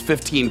 at least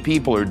 15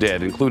 people are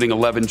dead, including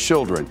 11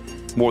 children.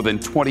 More than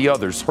 20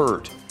 others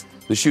hurt.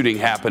 The shooting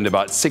happened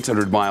about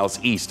 600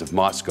 miles east of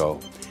Moscow.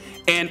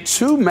 And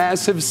two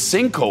massive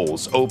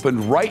sinkholes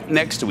opened right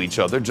next to each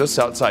other just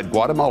outside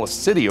Guatemala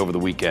City over the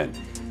weekend.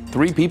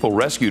 3 people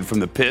rescued from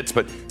the pits,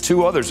 but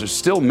 2 others are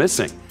still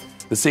missing.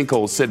 The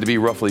sinkhole is said to be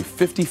roughly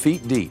 50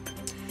 feet deep.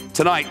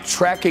 Tonight,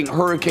 tracking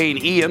Hurricane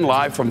Ian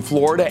live from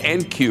Florida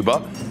and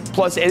Cuba,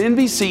 plus an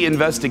NBC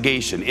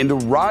investigation into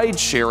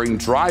ride-sharing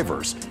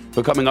drivers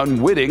becoming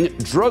unwitting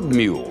drug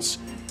mules.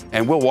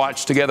 And we'll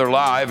watch together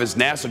live as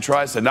NASA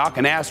tries to knock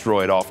an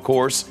asteroid off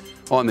course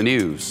on the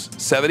news.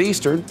 7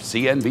 Eastern,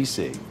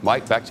 CNBC.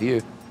 Mike, back to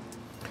you.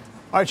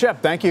 All right,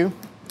 Shep, thank you.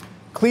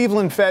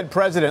 Cleveland Fed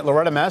President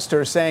Loretta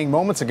Mester saying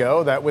moments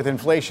ago that with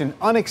inflation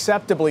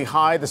unacceptably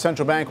high, the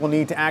central bank will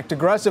need to act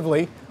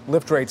aggressively,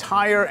 lift rates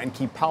higher, and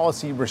keep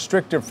policy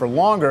restrictive for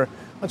longer.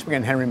 Let's bring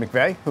in Henry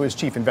McVey, who is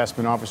Chief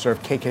Investment Officer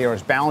of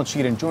KKR's balance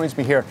sheet and joins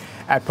me here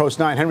at Post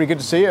 9. Henry, good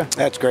to see you.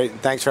 That's great.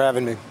 Thanks for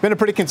having me. Been a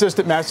pretty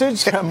consistent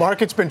message.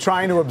 Market's been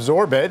trying to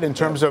absorb it in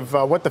terms of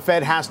what the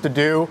Fed has to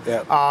do.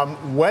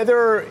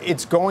 Whether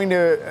it's going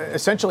to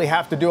essentially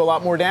have to do a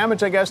lot more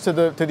damage, I guess, to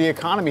the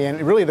economy and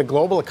really the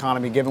global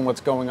economy, given what's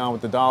going on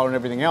with the dollar and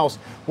everything else.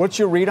 What's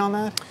your read on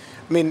that?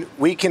 I mean,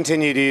 we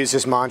continue to use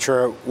this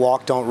mantra,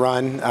 walk, don't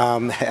run.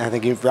 I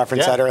think you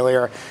referenced that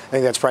earlier. I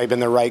think that's probably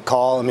been the right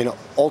call. I mean,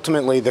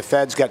 ultimately, the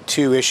Fed's got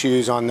two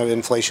issues on the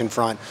inflation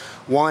front.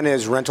 One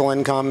is rental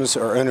incomes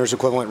or owner's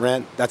equivalent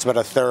rent. That's about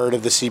a third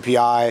of the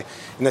CPI.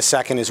 And the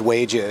second is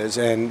wages.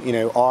 And, you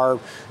know, our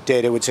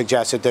data would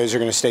suggest that those are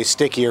going to stay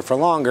stickier for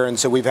longer. And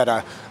so we've had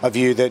a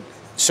view that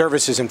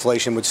services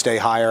inflation would stay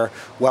higher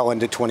well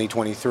into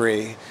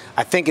 2023.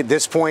 I think at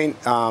this point,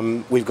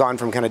 we've gone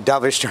from kind of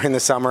dovish during the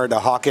summer to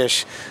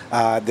hawkish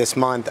this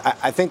month.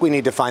 I think we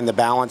need to find the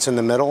balance in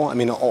the middle. I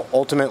mean,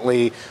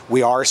 ultimately,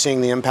 we are seeing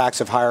the impacts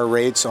of higher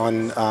rates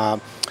on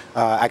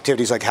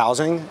activities like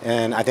housing,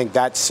 and I think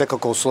that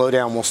cyclical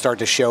slowdown will start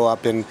to show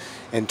up in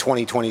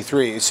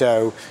 2023.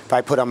 So if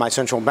I put on my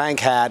central bank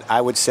hat,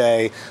 I would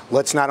say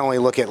let's not only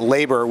look at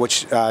labor,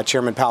 which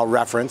Chairman Powell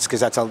referenced,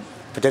 because that's a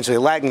potentially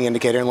a lagging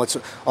indicator, and let's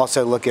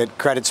also look at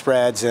credit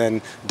spreads and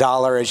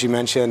dollar, as you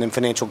mentioned, and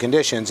financial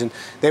conditions. And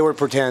they would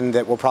pretend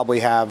that we'll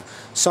probably have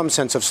some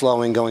sense of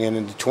slowing going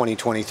into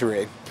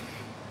 2023.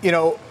 You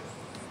know,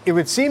 it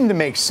would seem to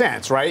make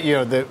sense, right?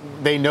 You know,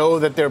 they know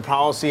that their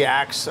policy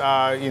acts,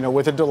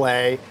 with a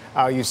delay.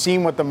 You've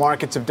seen what the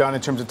markets have done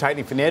in terms of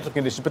tightening financial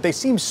conditions, but they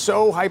seem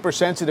so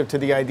hypersensitive to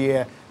the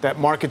idea that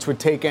markets would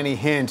take any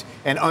hint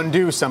and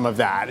undo some of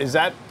that. Is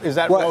that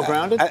well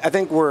grounded? I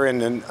think we're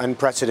in an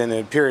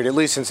unprecedented period, at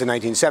least since the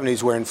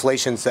 1970s, where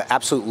inflation's the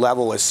absolute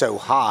level is so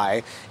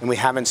high, and we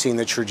haven't seen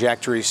the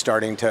trajectory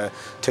starting to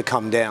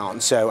come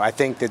down. So I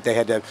think that they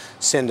had to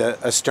send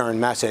a stern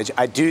message.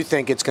 I do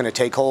think it's going to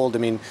take hold. I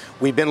mean,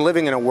 we've been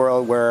living in a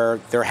world where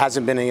there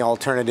hasn't been any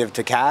alternative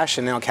to cash,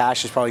 and now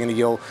cash is probably going to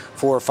yield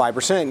 4 or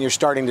 5%. And you're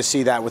starting to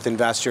see that with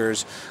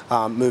investors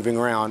moving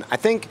around. I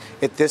think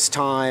at this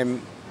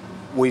time,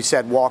 we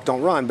said walk,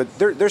 don't run, but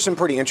there's some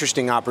pretty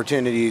interesting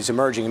opportunities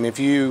emerging. I mean, if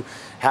you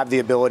have the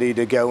ability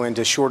to go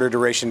into shorter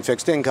duration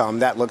fixed income,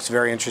 that looks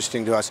very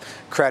interesting to us.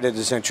 Credit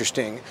is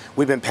interesting.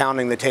 We've been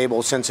pounding the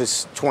table since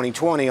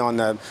 2020 on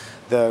the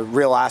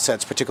real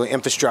assets, particularly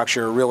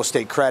infrastructure, real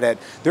estate credit.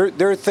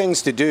 There are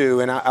things to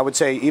do, and I would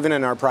say even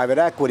in our private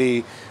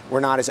equity, we're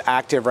not as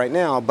active right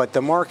now, but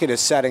the market is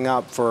setting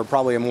up for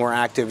probably a more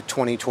active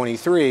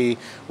 2023,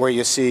 where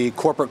you see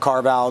corporate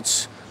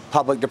carve-outs,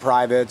 public to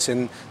privates,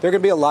 and there are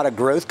going to be a lot of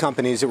growth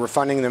companies that were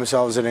funding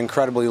themselves at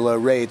incredibly low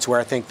rates, where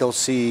I think they'll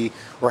see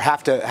or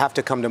have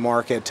to come to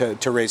market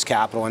to raise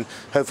capital, and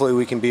hopefully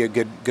we can be a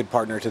good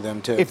partner to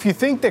them too. If you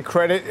think that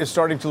credit is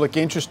starting to look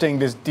interesting,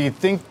 do you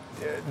think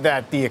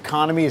that the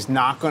economy is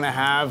not going to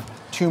have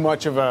too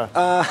much of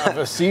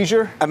a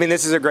seizure? I mean,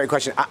 this is a great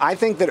question. I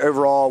think that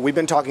overall, we've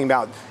been talking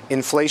about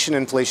inflation,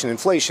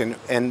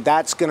 and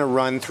that's going to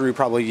run through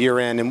probably year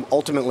end, and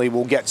ultimately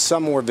we'll get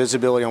some more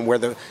visibility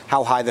on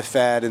how high the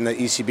Fed and the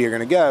ECB are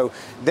going to go.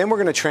 Then we're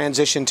going to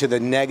transition to the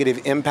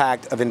negative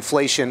impact of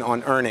inflation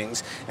on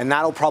earnings, and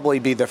that'll probably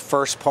be the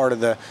first part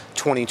of the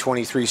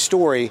 2023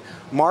 story.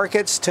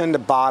 Markets tend to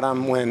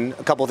bottom when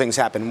a couple of things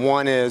happen.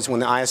 One is when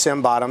the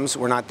ISM bottoms.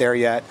 We're not there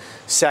yet.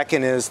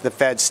 Second is the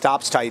Fed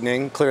stops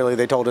tightening. Clearly,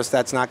 they told us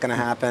that's not going to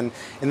happen.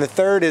 And the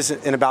third is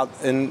in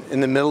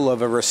the middle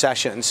of a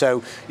recession.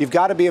 So you've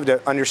got to be able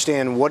to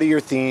understand what are your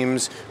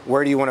themes,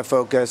 where do you want to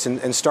focus,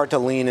 and start to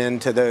lean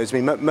into those. I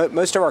mean,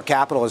 most of our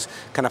capital is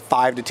kind of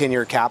 5 to 10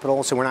 year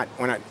capital, so we're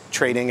not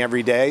trading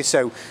every day.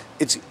 So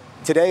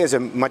today is a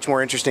much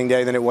more interesting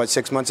day than it was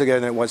 6 months ago,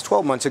 than it was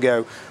 12 months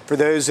ago. For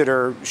those that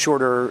are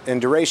shorter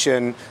in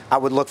duration, I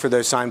would look for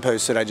those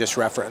signposts that I just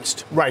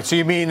referenced. Right. So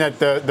you mean that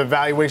the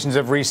valuations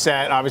have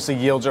reset? Obviously,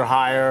 yields are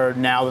higher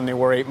now than they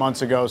were 8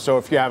 months ago. So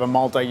if you have a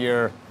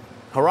multi-year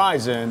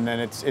horizon, then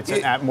it's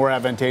a more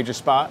advantageous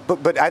spot.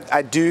 But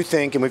I do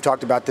think, and we've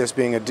talked about this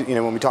being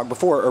when we talked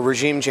before, a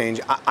regime change.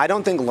 I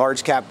don't think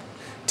large cap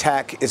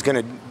tech is going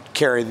to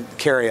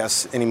carry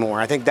us anymore.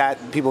 I think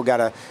that people got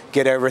to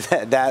get over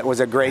that. That was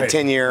a great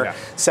 10-year. Yeah.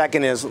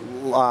 Second is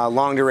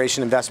long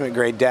duration investment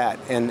grade debt,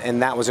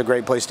 and that was a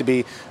great place to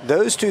be.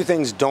 Those two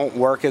things don't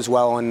work as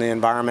well in the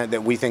environment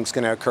that we think is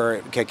going to occur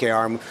at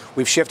KKR.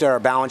 We've shifted our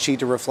balance sheet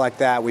to reflect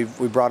that.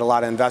 We've brought a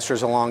lot of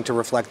investors along to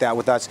reflect that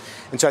with us,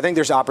 and so I think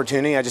there's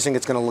opportunity. I just think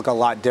it's going to look a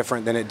lot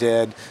different than it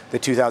did the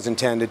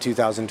 2010 to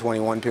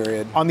 2021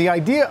 period. On the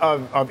idea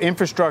of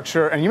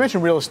infrastructure, and you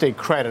mentioned real estate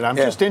credit, I'm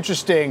just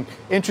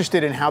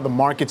interested in how the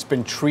market's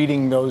been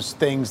treating those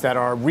things that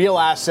are real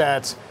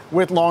assets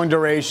with long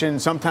duration.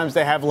 Sometimes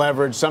they have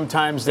leverage.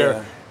 Sometimes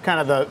they're kind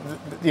of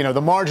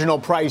the marginal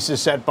price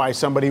is set by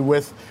somebody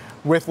with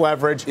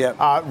leverage.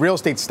 Real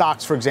estate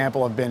stocks, for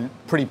example, have been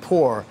pretty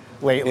poor.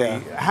 lately. Yeah.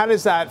 How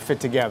does that fit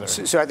together?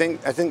 So I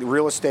think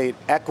real estate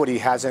equity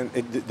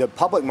the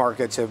public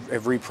markets have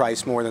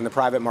repriced more than the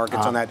private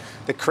markets on that.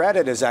 The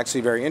credit is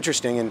actually very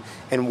interesting.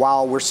 And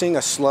while we're seeing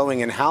a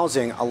slowing in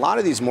housing, a lot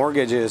of these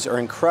mortgages are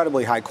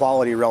incredibly high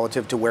quality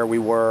relative to where we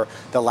were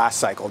the last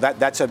cycle.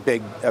 That's a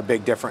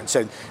big difference.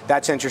 So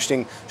that's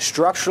interesting.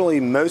 Structurally,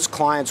 most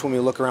clients, when we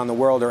look around the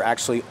world, are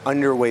actually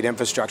underweight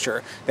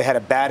infrastructure. They had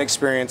a bad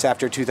experience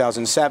after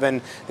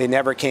 2007. They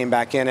never came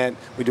back in it.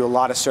 We do a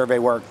lot of survey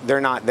work.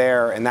 They're not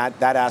there. And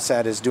that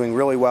asset is doing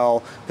really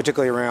well,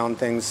 particularly around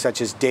things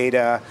such as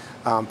data,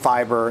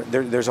 fiber.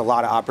 There's a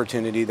lot of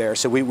opportunity there.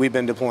 So we've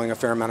been deploying a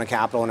fair amount of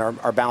capital, and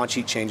our balance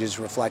sheet changes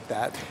reflect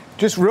that.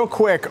 Just real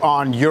quick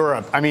on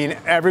Europe. I mean,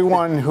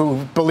 everyone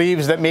who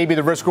believes that maybe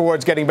the risk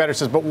reward's getting better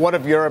says, but what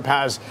if Europe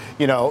has,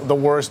 the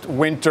worst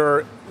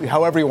winter,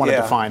 however you want to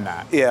define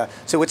that? Yeah.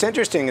 So what's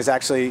interesting is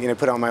actually,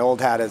 put on my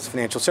old hat as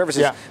financial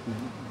services,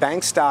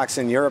 bank stocks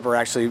in Europe are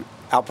actually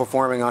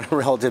outperforming on a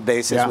relative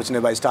basis, which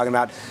nobody's talking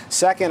about.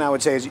 Second, I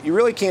would say is you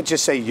really can't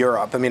just say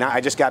Europe. I mean,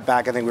 I just got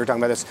back, I think we were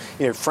talking about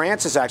this.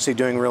 France is actually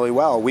doing really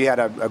well. We had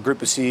a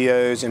group of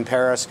CEOs in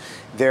Paris.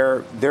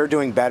 They're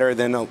doing better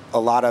than a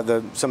lot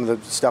of some of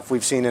the stuff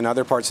we've seen in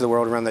other parts of the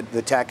world around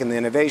the tech and the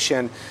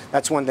innovation.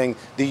 That's one thing.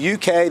 The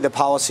UK, the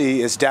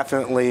policy is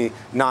definitely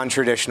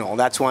non-traditional.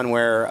 That's one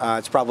where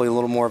it's probably a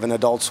little more of an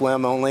Adult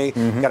Swim only.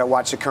 Got to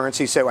watch the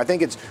currency. So I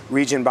think it's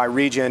region by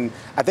region.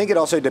 I think it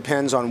also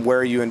depends on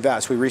where you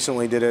invest. We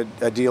recently did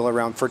a deal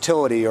around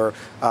fertility or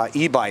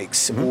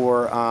e-bikes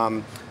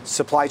or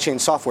supply chain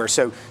software.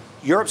 So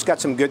Europe's got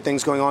some good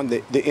things going on.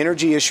 The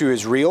energy issue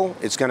is real.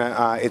 It's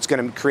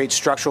gonna create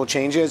structural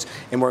changes,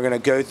 and we're gonna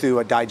go through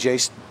a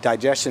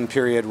digestion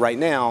period right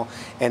now,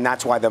 and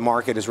that's why the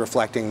market is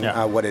reflecting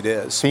what it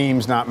is.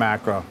 Themes, not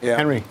macro. Yeah.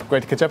 Henry,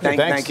 great to catch up with you.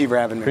 Thanks. Thank you for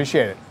having me.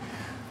 Appreciate it.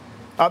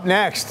 Up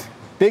next,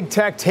 big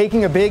tech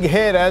taking a big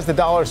hit as the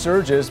dollar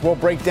surges. We'll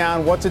break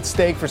down what's at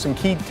stake for some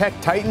key tech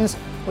titans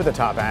with a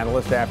top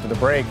analyst after the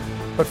break.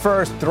 But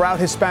first, throughout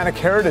Hispanic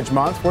Heritage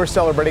Month, we're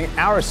celebrating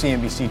our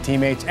CNBC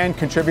teammates and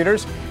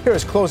contributors. Here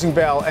is Closing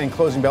Bell and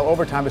Closing Bell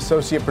Overtime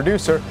Associate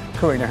Producer,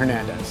 Karina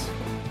Hernandez.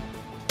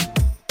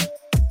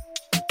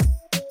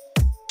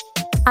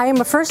 I am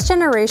a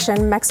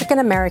first-generation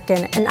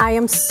Mexican-American, and I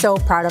am so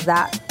proud of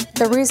that.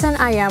 The reason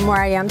I am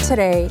where I am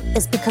today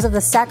is because of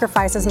the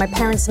sacrifices my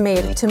parents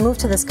made to move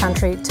to this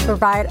country to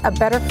provide a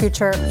better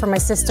future for my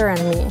sister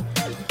and me.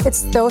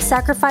 It's those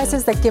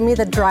sacrifices that give me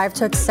the drive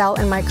to excel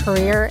in my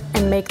career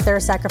and make their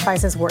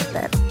sacrifices worth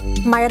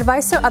it. My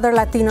advice to other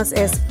Latinos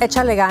is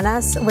échale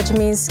ganas, which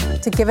means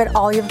to give it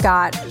all you've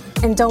got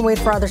and don't wait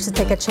for others to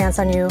take a chance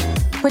on you.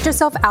 Put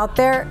yourself out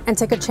there and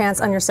take a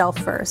chance on yourself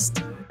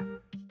first.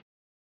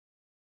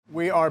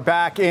 We are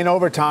back in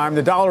overtime.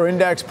 The dollar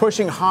index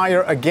pushing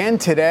higher again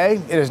today.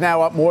 It is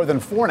now up more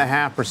than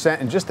 4.5%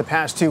 in just the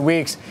past 2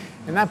 weeks.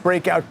 And that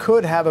breakout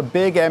could have a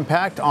big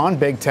impact on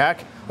big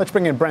tech. Let's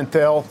bring in Brent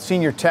Thill,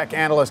 senior tech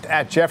analyst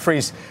at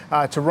Jefferies,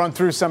 to run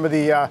through some of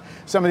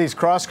these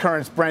cross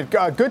currents. Brent,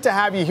 good to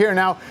have you here.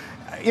 Now,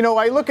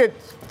 I look at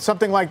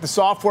something like the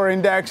software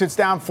index. It's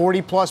down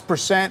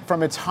 40+%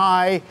 from its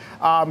high.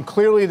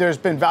 Clearly, there's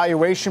been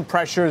valuation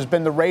pressures,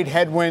 been the rate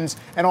headwinds,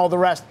 and all the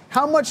rest.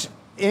 How much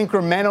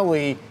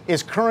incrementally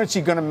is currency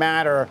going to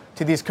matter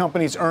to these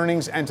companies'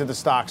 earnings and to the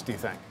stocks, do you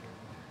think?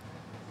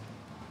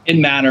 It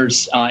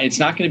matters. It's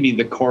not going to be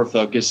the core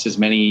focus, as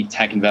many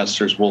tech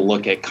investors will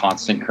look at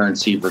constant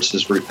currency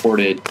versus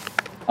reported.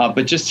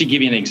 But just to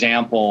give you an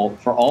example,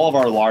 for all of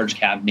our large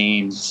cap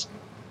names,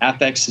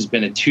 FX has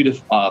been a 2 to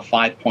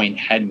 5 point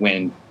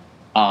headwind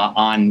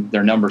on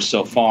their numbers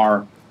so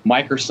far.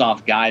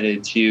 Microsoft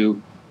guided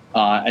to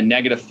a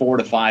negative 4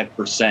 to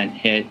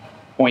 5%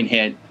 point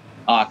hit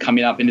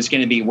coming up, and it's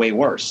going to be way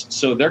worse.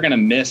 So they're going to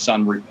miss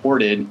on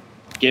reported,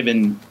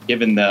 given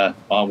the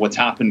what's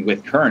happened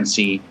with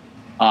currency.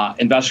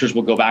 Investors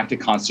will go back to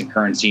constant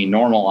currency,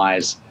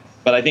 normalize.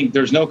 But I think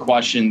there's no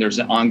question there's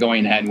an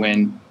ongoing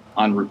headwind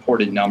on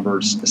reported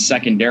numbers.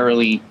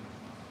 Secondarily,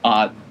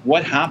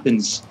 what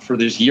happens for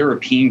those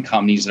European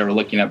companies that are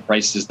looking at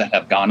prices that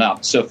have gone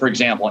up? So, for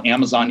example,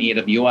 Amazon,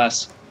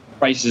 AWS,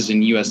 prices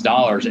in US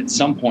dollars. At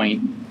some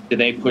point, do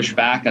they push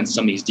back on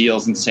some of these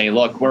deals and say,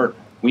 look,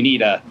 we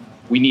need a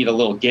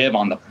little give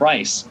on the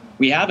price?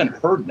 We haven't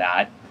heard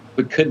that,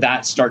 but could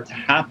that start to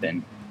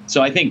happen?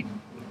 So I think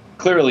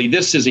clearly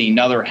this is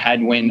another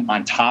headwind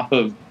on top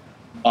of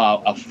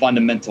a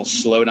fundamental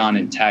slowdown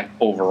in tech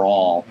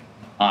overall.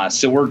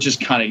 So we're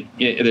just kind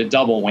of at a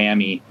double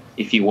whammy,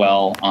 if you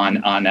will, on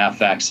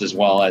FX, as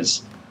well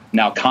as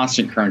now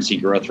constant currency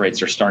growth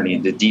rates are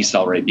starting to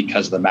decelerate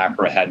because of the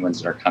macro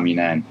headwinds that are coming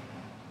in.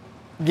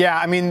 Yeah,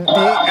 I mean, the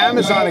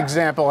Amazon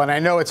example, and I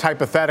know it's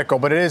hypothetical,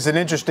 but it is an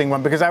interesting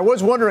one because I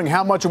was wondering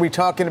how much are we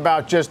talking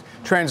about just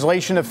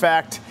translation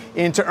effect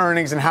into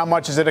earnings and how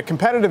much is it a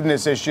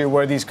competitiveness issue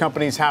where these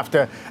companies have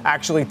to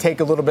actually take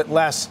a little bit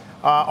less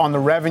on the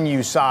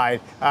revenue side.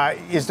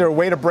 Is there a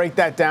way to break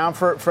that down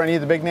for any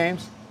of the big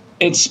names?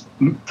 It's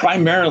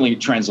primarily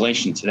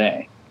translation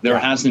today. There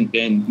hasn't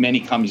been many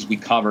companies we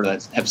cover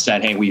that have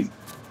said, hey, we've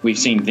we've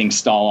seen things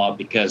stall out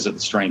because of the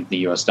strength of the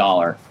U.S.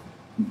 dollar.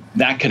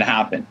 That could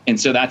happen. And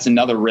so that's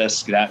another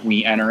risk that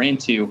we enter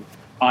into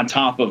on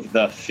top of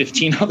the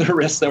 15 other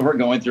risks that we're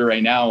going through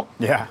right now.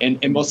 Yeah. And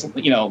most,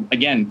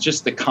 again,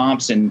 just the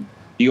comps and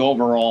the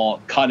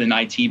overall cut in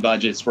IT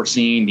budgets we're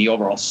seeing, the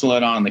overall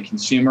slowdown on the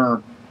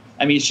consumer.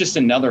 I mean, it's just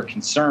another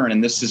concern.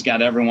 And this has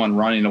got everyone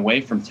running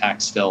away from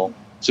tech still.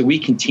 So we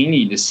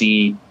continue to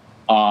see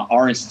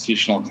our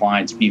institutional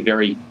clients be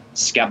very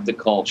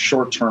skeptical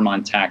short-term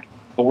on tech.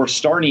 But we're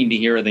starting to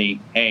hear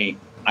hey,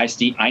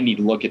 I need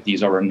to look at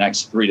these over the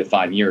next 3 to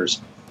 5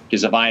 years.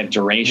 Because if I have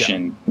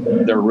duration,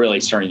 they're really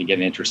starting to get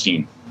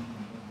interesting.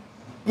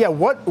 Yeah,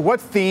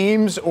 what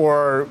themes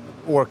or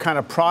kind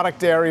of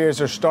product areas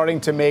are starting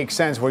to make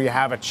sense where you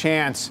have a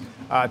chance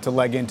to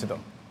leg into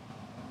them?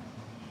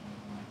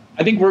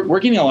 I think we're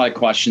getting a lot of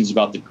questions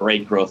about the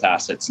great growth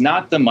assets,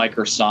 not the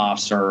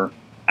Microsofts or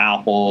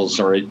Apples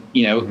or,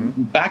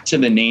 back to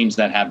the names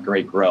that have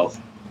great growth.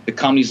 The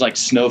companies like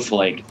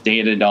Snowflake,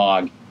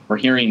 Datadog, we're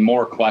hearing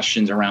more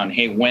questions around,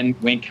 hey, when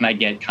can I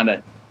get kind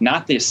of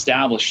not the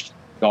established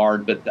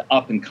guard, but the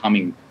up and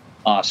coming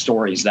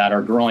stories that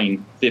are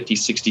growing 50,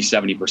 60,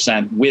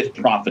 70% with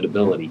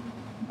profitability.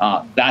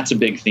 That's a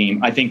big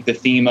theme. I think the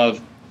theme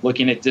of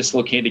looking at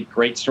dislocated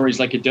great stories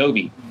like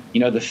Adobe, the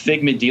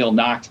Figma deal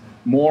knocked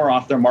more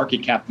off their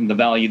market cap than the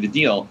value of the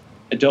deal.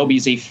 Adobe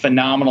is a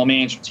phenomenal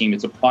management team.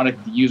 It's a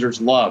product the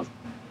users love.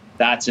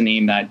 That's a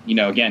name that,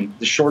 again,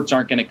 the shorts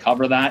aren't going to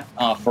cover that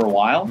for a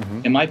while,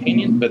 in my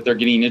opinion, but they're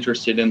getting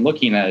interested in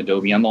looking at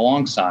Adobe on the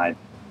long side.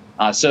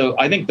 So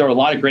I think there are a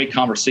lot of great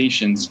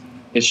conversations.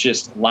 It's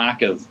just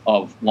lack of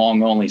long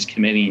onlys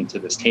committing to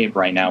this tape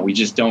right now. We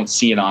just don't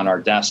see it on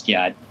our desk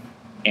yet.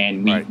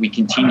 And we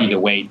continue to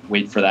wait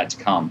for that to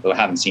come, but we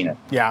haven't seen it.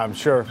 Yeah, I'm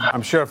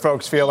sure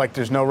folks feel like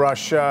there's no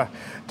rush to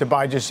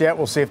buy just yet.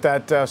 We'll see if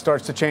that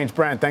starts to change.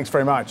 Brent, thanks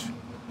very much.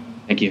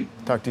 Thank you.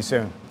 Talk to you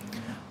soon.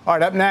 All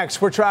right, up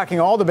next, we're tracking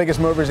all the biggest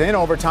movers in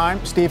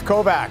overtime. Steve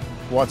Kovac,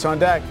 what's on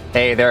deck?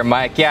 Hey there,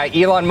 Mike. Yeah,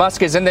 Elon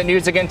Musk is in the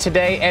news again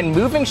today, and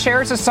moving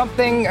shares is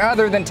something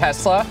other than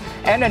Tesla.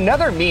 And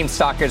another meme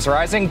stock is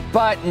rising,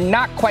 but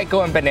not quite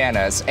going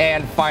bananas.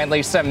 And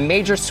finally, some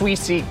major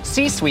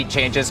C-suite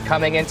changes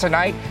coming in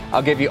tonight.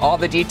 I'll give you all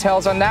the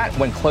details on that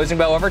when Closing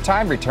Bell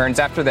Overtime returns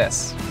after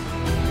this.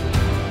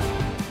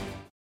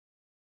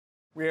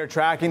 We are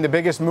tracking the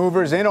biggest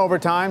movers in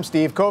overtime.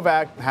 Steve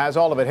Kovac has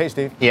all of it. Hey,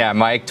 Steve. Yeah,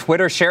 Mike.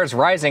 Twitter shares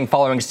rising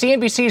following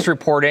CNBC's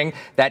reporting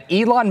that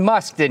Elon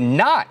Musk did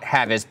not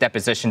have his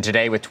deposition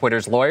today with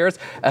Twitter's lawyers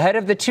ahead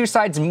of the two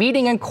sides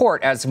meeting in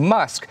court as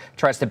Musk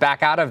tries to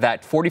back out of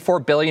that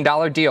 $44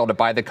 billion deal to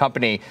buy the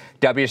company.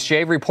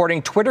 WSJ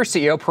reporting Twitter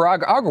CEO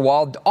Parag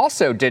Agrawal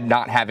also did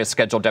not have his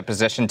scheduled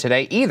deposition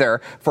today either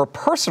for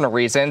personal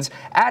reasons,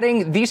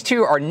 adding these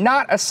two are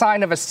not a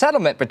sign of a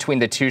settlement between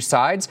the two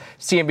sides.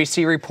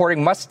 CNBC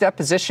reporting Musk's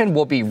deposition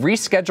will be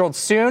rescheduled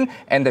soon,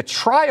 and the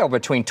trial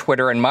between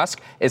Twitter and Musk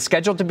is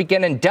scheduled to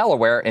begin in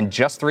Delaware in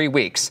just 3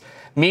 weeks.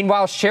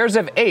 Meanwhile, shares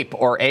of APE,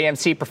 or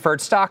AMC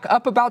preferred stock,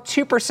 up about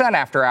 2%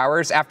 after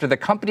hours after the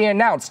company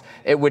announced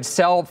it would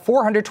sell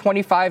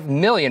 425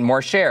 million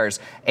more shares.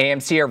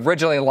 AMC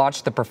originally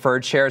launched the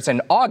preferred shares in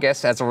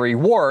August as a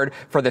reward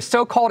for the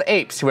so-called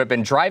apes who have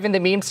been driving the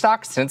meme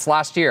stock since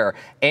last year.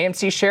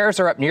 AMC shares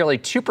are up nearly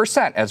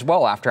 2% as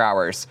well after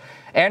hours.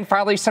 And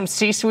finally, some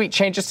C-suite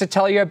changes to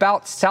tell you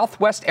about.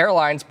 Southwest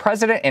Airlines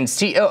President and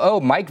COO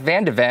Mike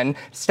Van de Ven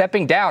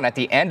stepping down at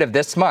the end of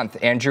this month.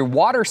 Andrew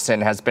Watterson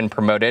has been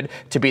promoted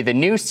to be the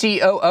new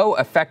COO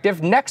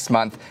effective next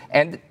month.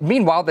 And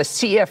meanwhile, the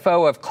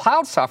CFO of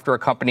cloud software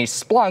company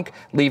Splunk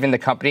leaving the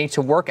company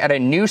to work at a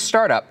new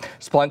startup.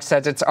 Splunk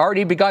says it's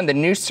already begun the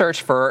new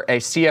search for a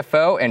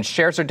CFO, and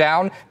shares are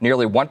down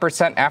nearly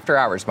 1% after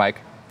hours, Mike.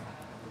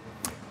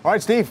 All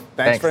right, Steve,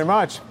 thanks very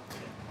much.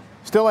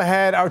 Still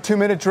ahead, our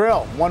 2-minute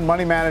drill. One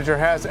money manager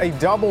has a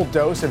double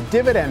dose of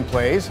dividend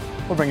plays.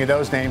 We'll bring you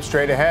those names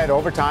straight ahead.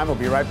 Overtime, we'll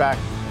be right back.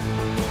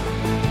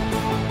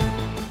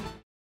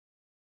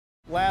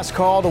 Last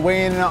call to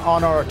weigh in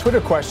on our Twitter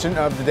question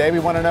of the day. We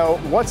want to know,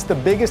 what's the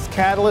biggest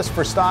catalyst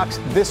for stocks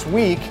this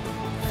week?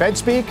 Fed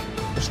speak,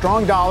 the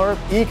strong dollar,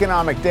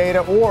 economic data,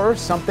 or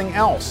something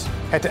else?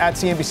 Head to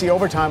 @CNBC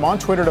Overtime on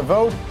Twitter to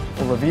vote.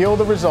 We'll reveal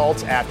the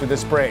results after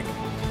this break.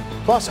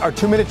 Plus, our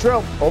 2-minute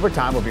drill.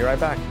 Overtime, we'll be right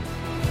back.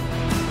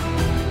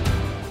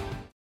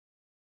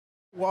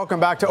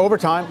 Welcome back to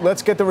Overtime.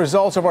 Let's get the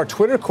results of our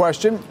Twitter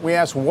question. We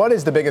asked, what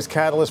is the biggest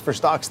catalyst for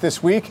stocks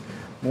this week?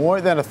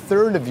 More than a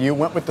third of you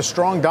went with the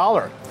strong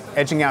dollar,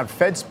 edging out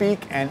Fed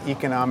speak and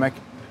economic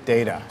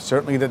data.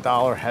 Certainly the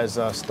dollar has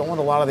stolen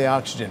a lot of the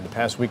oxygen the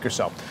past week or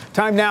so.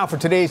 Time now for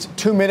today's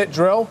 2-minute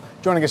drill.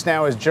 Joining us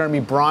now is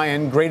Jeremy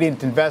Bryan,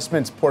 Gradient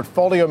Investments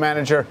Portfolio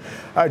Manager.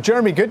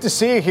 Jeremy, good to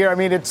see you here. I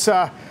mean, it's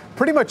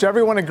pretty much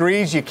everyone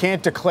agrees you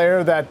can't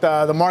declare that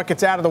the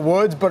market's out of the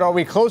woods, but are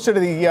we closer to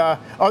the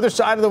other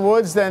side of the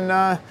woods than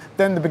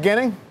the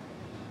beginning?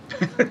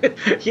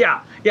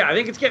 Yeah, I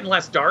think it's getting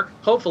less dark,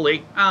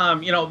 hopefully.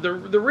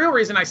 The real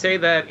reason I say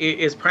that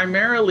is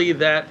primarily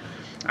that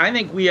I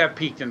think we have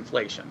peaked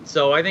inflation.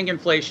 So I think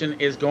inflation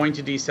is going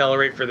to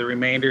decelerate for the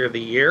remainder of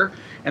the year.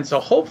 And so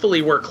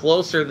hopefully we're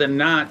closer than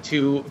not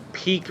to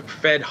peak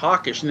Fed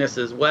hawkishness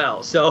as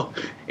well. So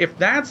if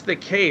that's the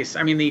case,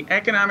 I mean, the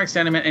economic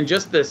sentiment and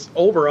just this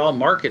overall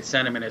market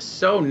sentiment is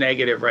so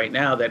negative right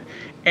now that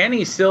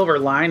any silver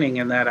lining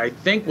in that, I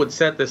think, would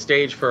set the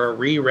stage for a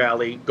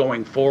re-rally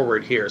going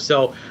forward here.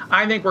 So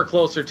I think we're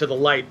closer to the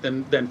light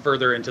than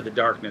further into the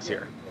darkness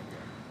here.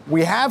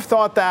 We have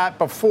thought that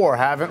before,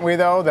 haven't we,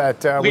 though,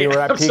 that we were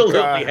at peak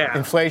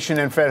inflation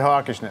and Fed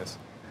hawkishness?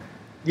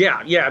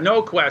 Yeah,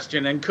 no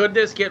question. And could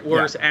this get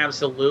worse? Yeah.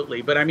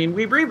 Absolutely. But, I mean,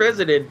 we've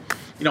revisited,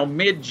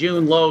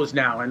 mid-June lows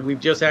now, and we've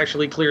just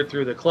actually cleared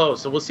through the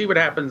close. So we'll see what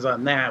happens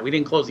on that. We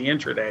didn't close the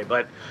intraday,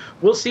 but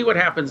we'll see what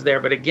happens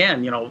there. But,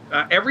 again,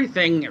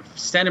 everything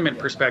sentiment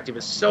perspective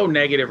is so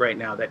negative right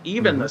now that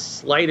even the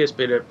slightest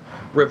bit of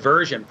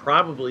reversion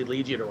probably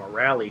leads you to a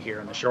rally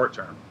here in the short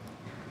term.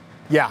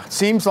 Yeah,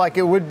 seems like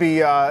it would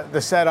be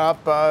the setup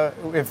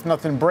if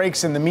nothing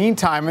breaks in the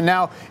meantime. And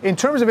now, in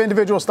terms of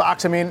individual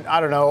stocks, I mean, I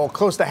don't know,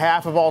 close to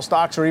half of all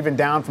stocks are even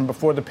down from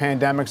before the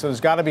pandemic. So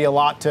there's got to be a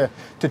lot to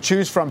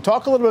choose from.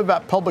 Talk a little bit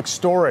about Public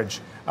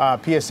Storage,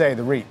 PSA,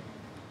 the REIT.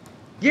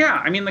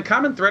 Yeah, I mean, the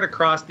common thread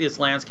across this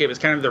landscape is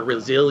kind of the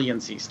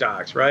resiliency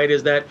stocks, right?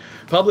 Is that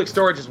Public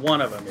Storage is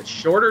one of them. It's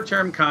shorter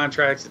term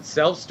contracts, it's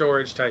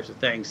self-storage types of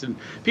things. And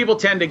people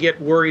tend to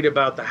get worried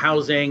about the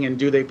housing and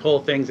do they pull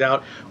things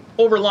out.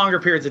 Over longer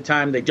periods of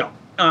time, they don't.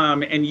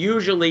 And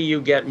usually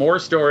you get more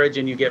storage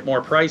and you get more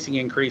pricing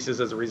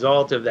increases as a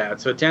result of that.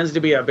 So it tends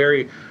to be a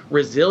very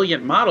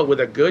resilient model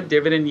with a good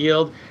dividend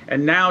yield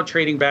and now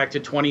trading back to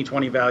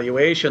 2020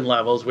 valuation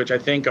levels, which I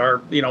think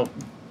are,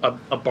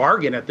 a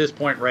bargain at this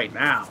point right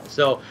now.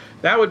 So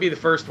that would be the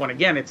first one.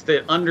 Again, it's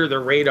the under the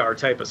radar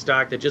type of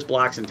stock that just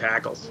blocks and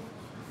tackles.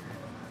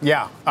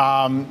 Yeah,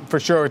 for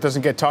sure. It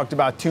doesn't get talked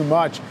about too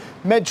much.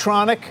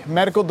 Medtronic,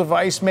 medical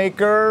device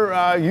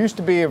maker, used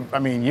to be,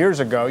 years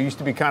ago, used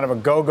to be kind of a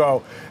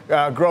go-go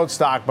growth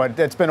stock, but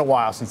it's been a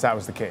while since that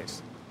was the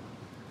case.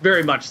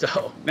 Very much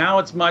so. Now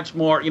it's much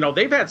more,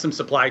 they've had some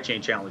supply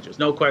chain challenges,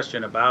 no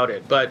question about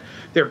it, but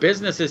their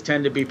businesses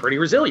tend to be pretty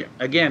resilient.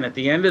 Again, at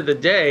the end of the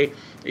day,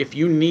 if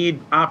you need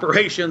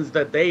operations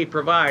that they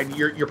provide,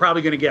 you're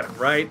probably going to get them,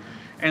 right?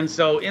 And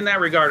so in that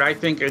regard, I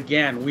think,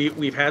 again,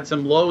 we've had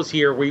some lows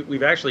here.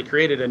 We've actually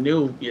created a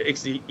new,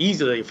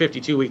 easily a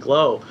 52-week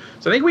low.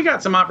 So I think we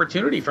got some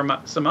opportunity from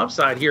some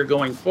upside here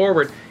going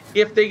forward.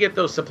 If they get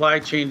those supply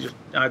chain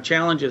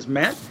challenges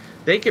met,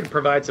 they could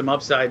provide some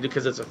upside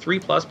because it's a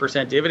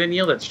 3+% dividend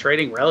yield that's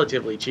trading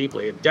relatively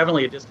cheaply.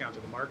 Definitely a discount to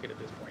the market at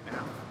this point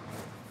now.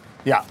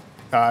 Yeah,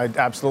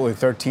 absolutely,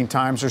 13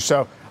 times or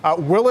so.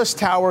 Willis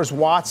Towers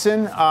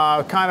Watson,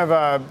 kind of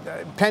a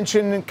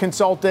pension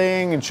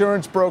consulting,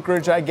 insurance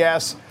brokerage, I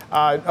guess.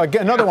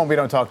 Again, another one we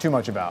don't talk too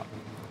much about.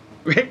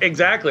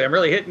 Exactly. I'm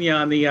really hitting you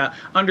on the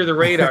under the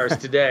radars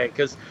today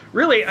because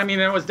really,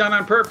 it was done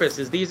on purpose.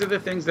 These are the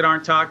things that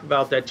aren't talked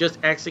about that just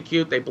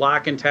execute, they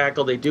block and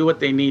tackle, they do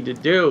what they need to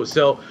do.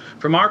 So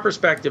from our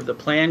perspective, the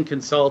plan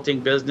consulting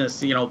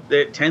business,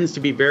 it tends to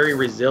be very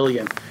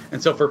resilient.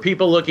 And so for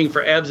people looking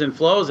for ebbs and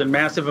flows and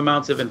massive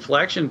amounts of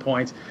inflection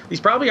points, these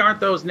probably aren't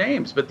those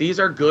names, but these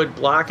are good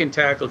block and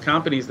tackle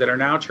companies that are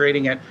now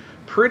trading at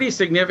pretty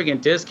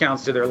significant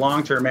discounts to their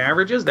long-term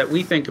averages that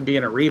we think could be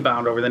in a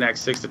rebound over the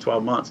next 6 to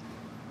 12 months.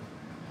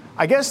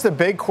 I guess the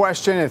big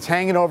question that's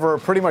hanging over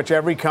pretty much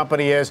every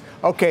company is,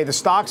 okay, the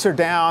stocks are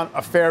down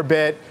a fair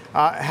bit.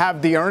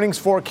 Have the earnings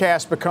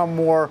forecast become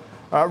more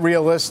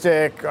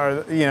realistic?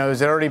 Or,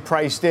 is it already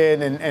priced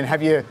in? And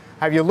have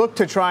you looked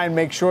to try and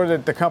make sure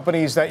that the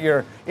companies that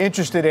you're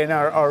interested in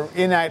are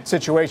in that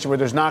situation where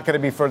there's not going to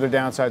be further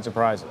downside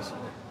surprises?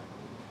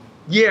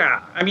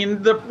 Yeah,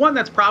 the one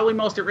that's probably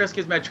most at risk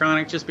is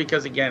Medtronic, just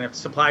because, again, if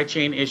supply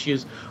chain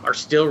issues are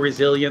still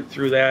resilient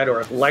through that, or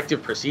if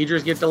elective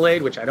procedures get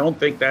delayed, which I don't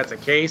think that's the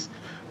case,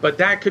 but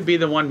that could be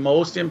the one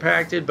most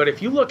impacted. But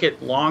if you look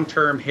at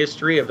long-term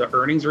history of the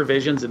earnings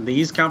revisions in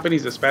these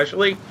companies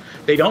especially,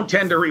 they don't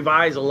tend to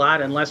revise a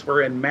lot unless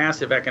we're in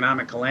massive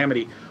economic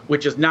calamity,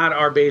 which is not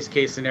our base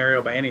case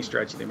scenario by any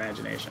stretch of the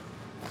imagination.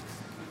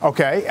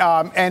 Okay,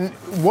 and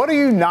what are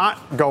you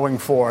not going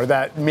for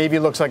that maybe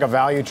looks like a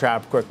value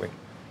trap quickly?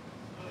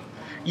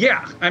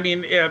 Yeah,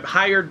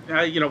 higher,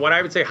 what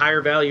I would say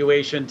higher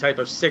valuation type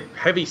of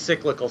heavy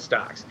cyclical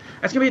stocks.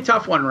 That's going to be a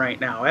tough one right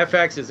now.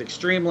 FX is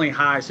extremely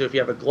high, so if you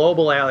have a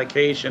global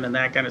allocation and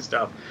that kind of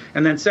stuff.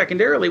 And then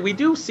secondarily, we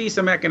do see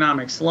some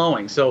economic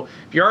slowing. So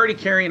if you're already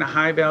carrying a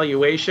high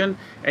valuation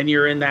and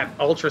you're in that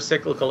ultra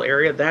cyclical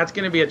area, that's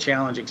going to be a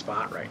challenging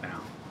spot right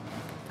now.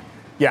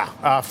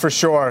 Yeah, for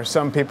sure.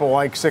 Some people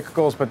like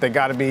cyclicals, but they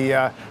got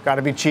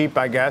to be cheap,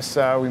 I guess.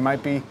 We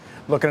might be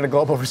looking at a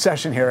global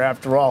recession here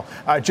after all.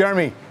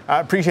 Jeremy, I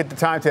appreciate the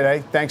time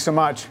today. Thanks so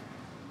much.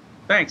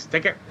 Thanks.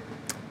 Take care.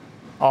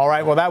 All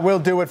right. Well, that will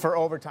do it for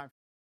Overtime.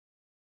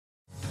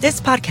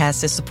 This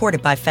podcast is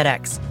supported by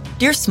FedEx.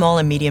 Dear small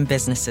and medium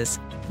businesses,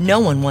 no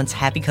one wants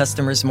happy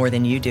customers more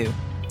than you do.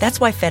 That's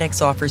why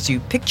FedEx offers you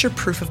picture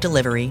proof of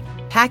delivery,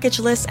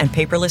 packageless and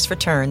paperless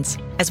returns,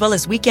 as well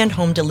as weekend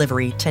home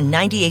delivery to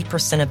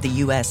 98% of the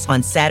U.S.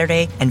 on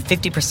Saturday and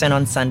 50%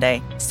 on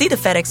Sunday. See the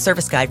FedEx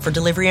service guide for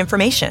delivery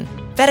information.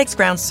 FedEx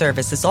Ground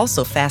service is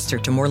also faster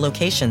to more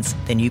locations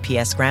than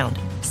UPS Ground.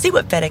 See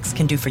what FedEx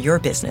can do for your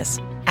business.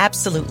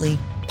 Absolutely,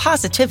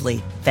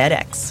 positively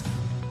FedEx.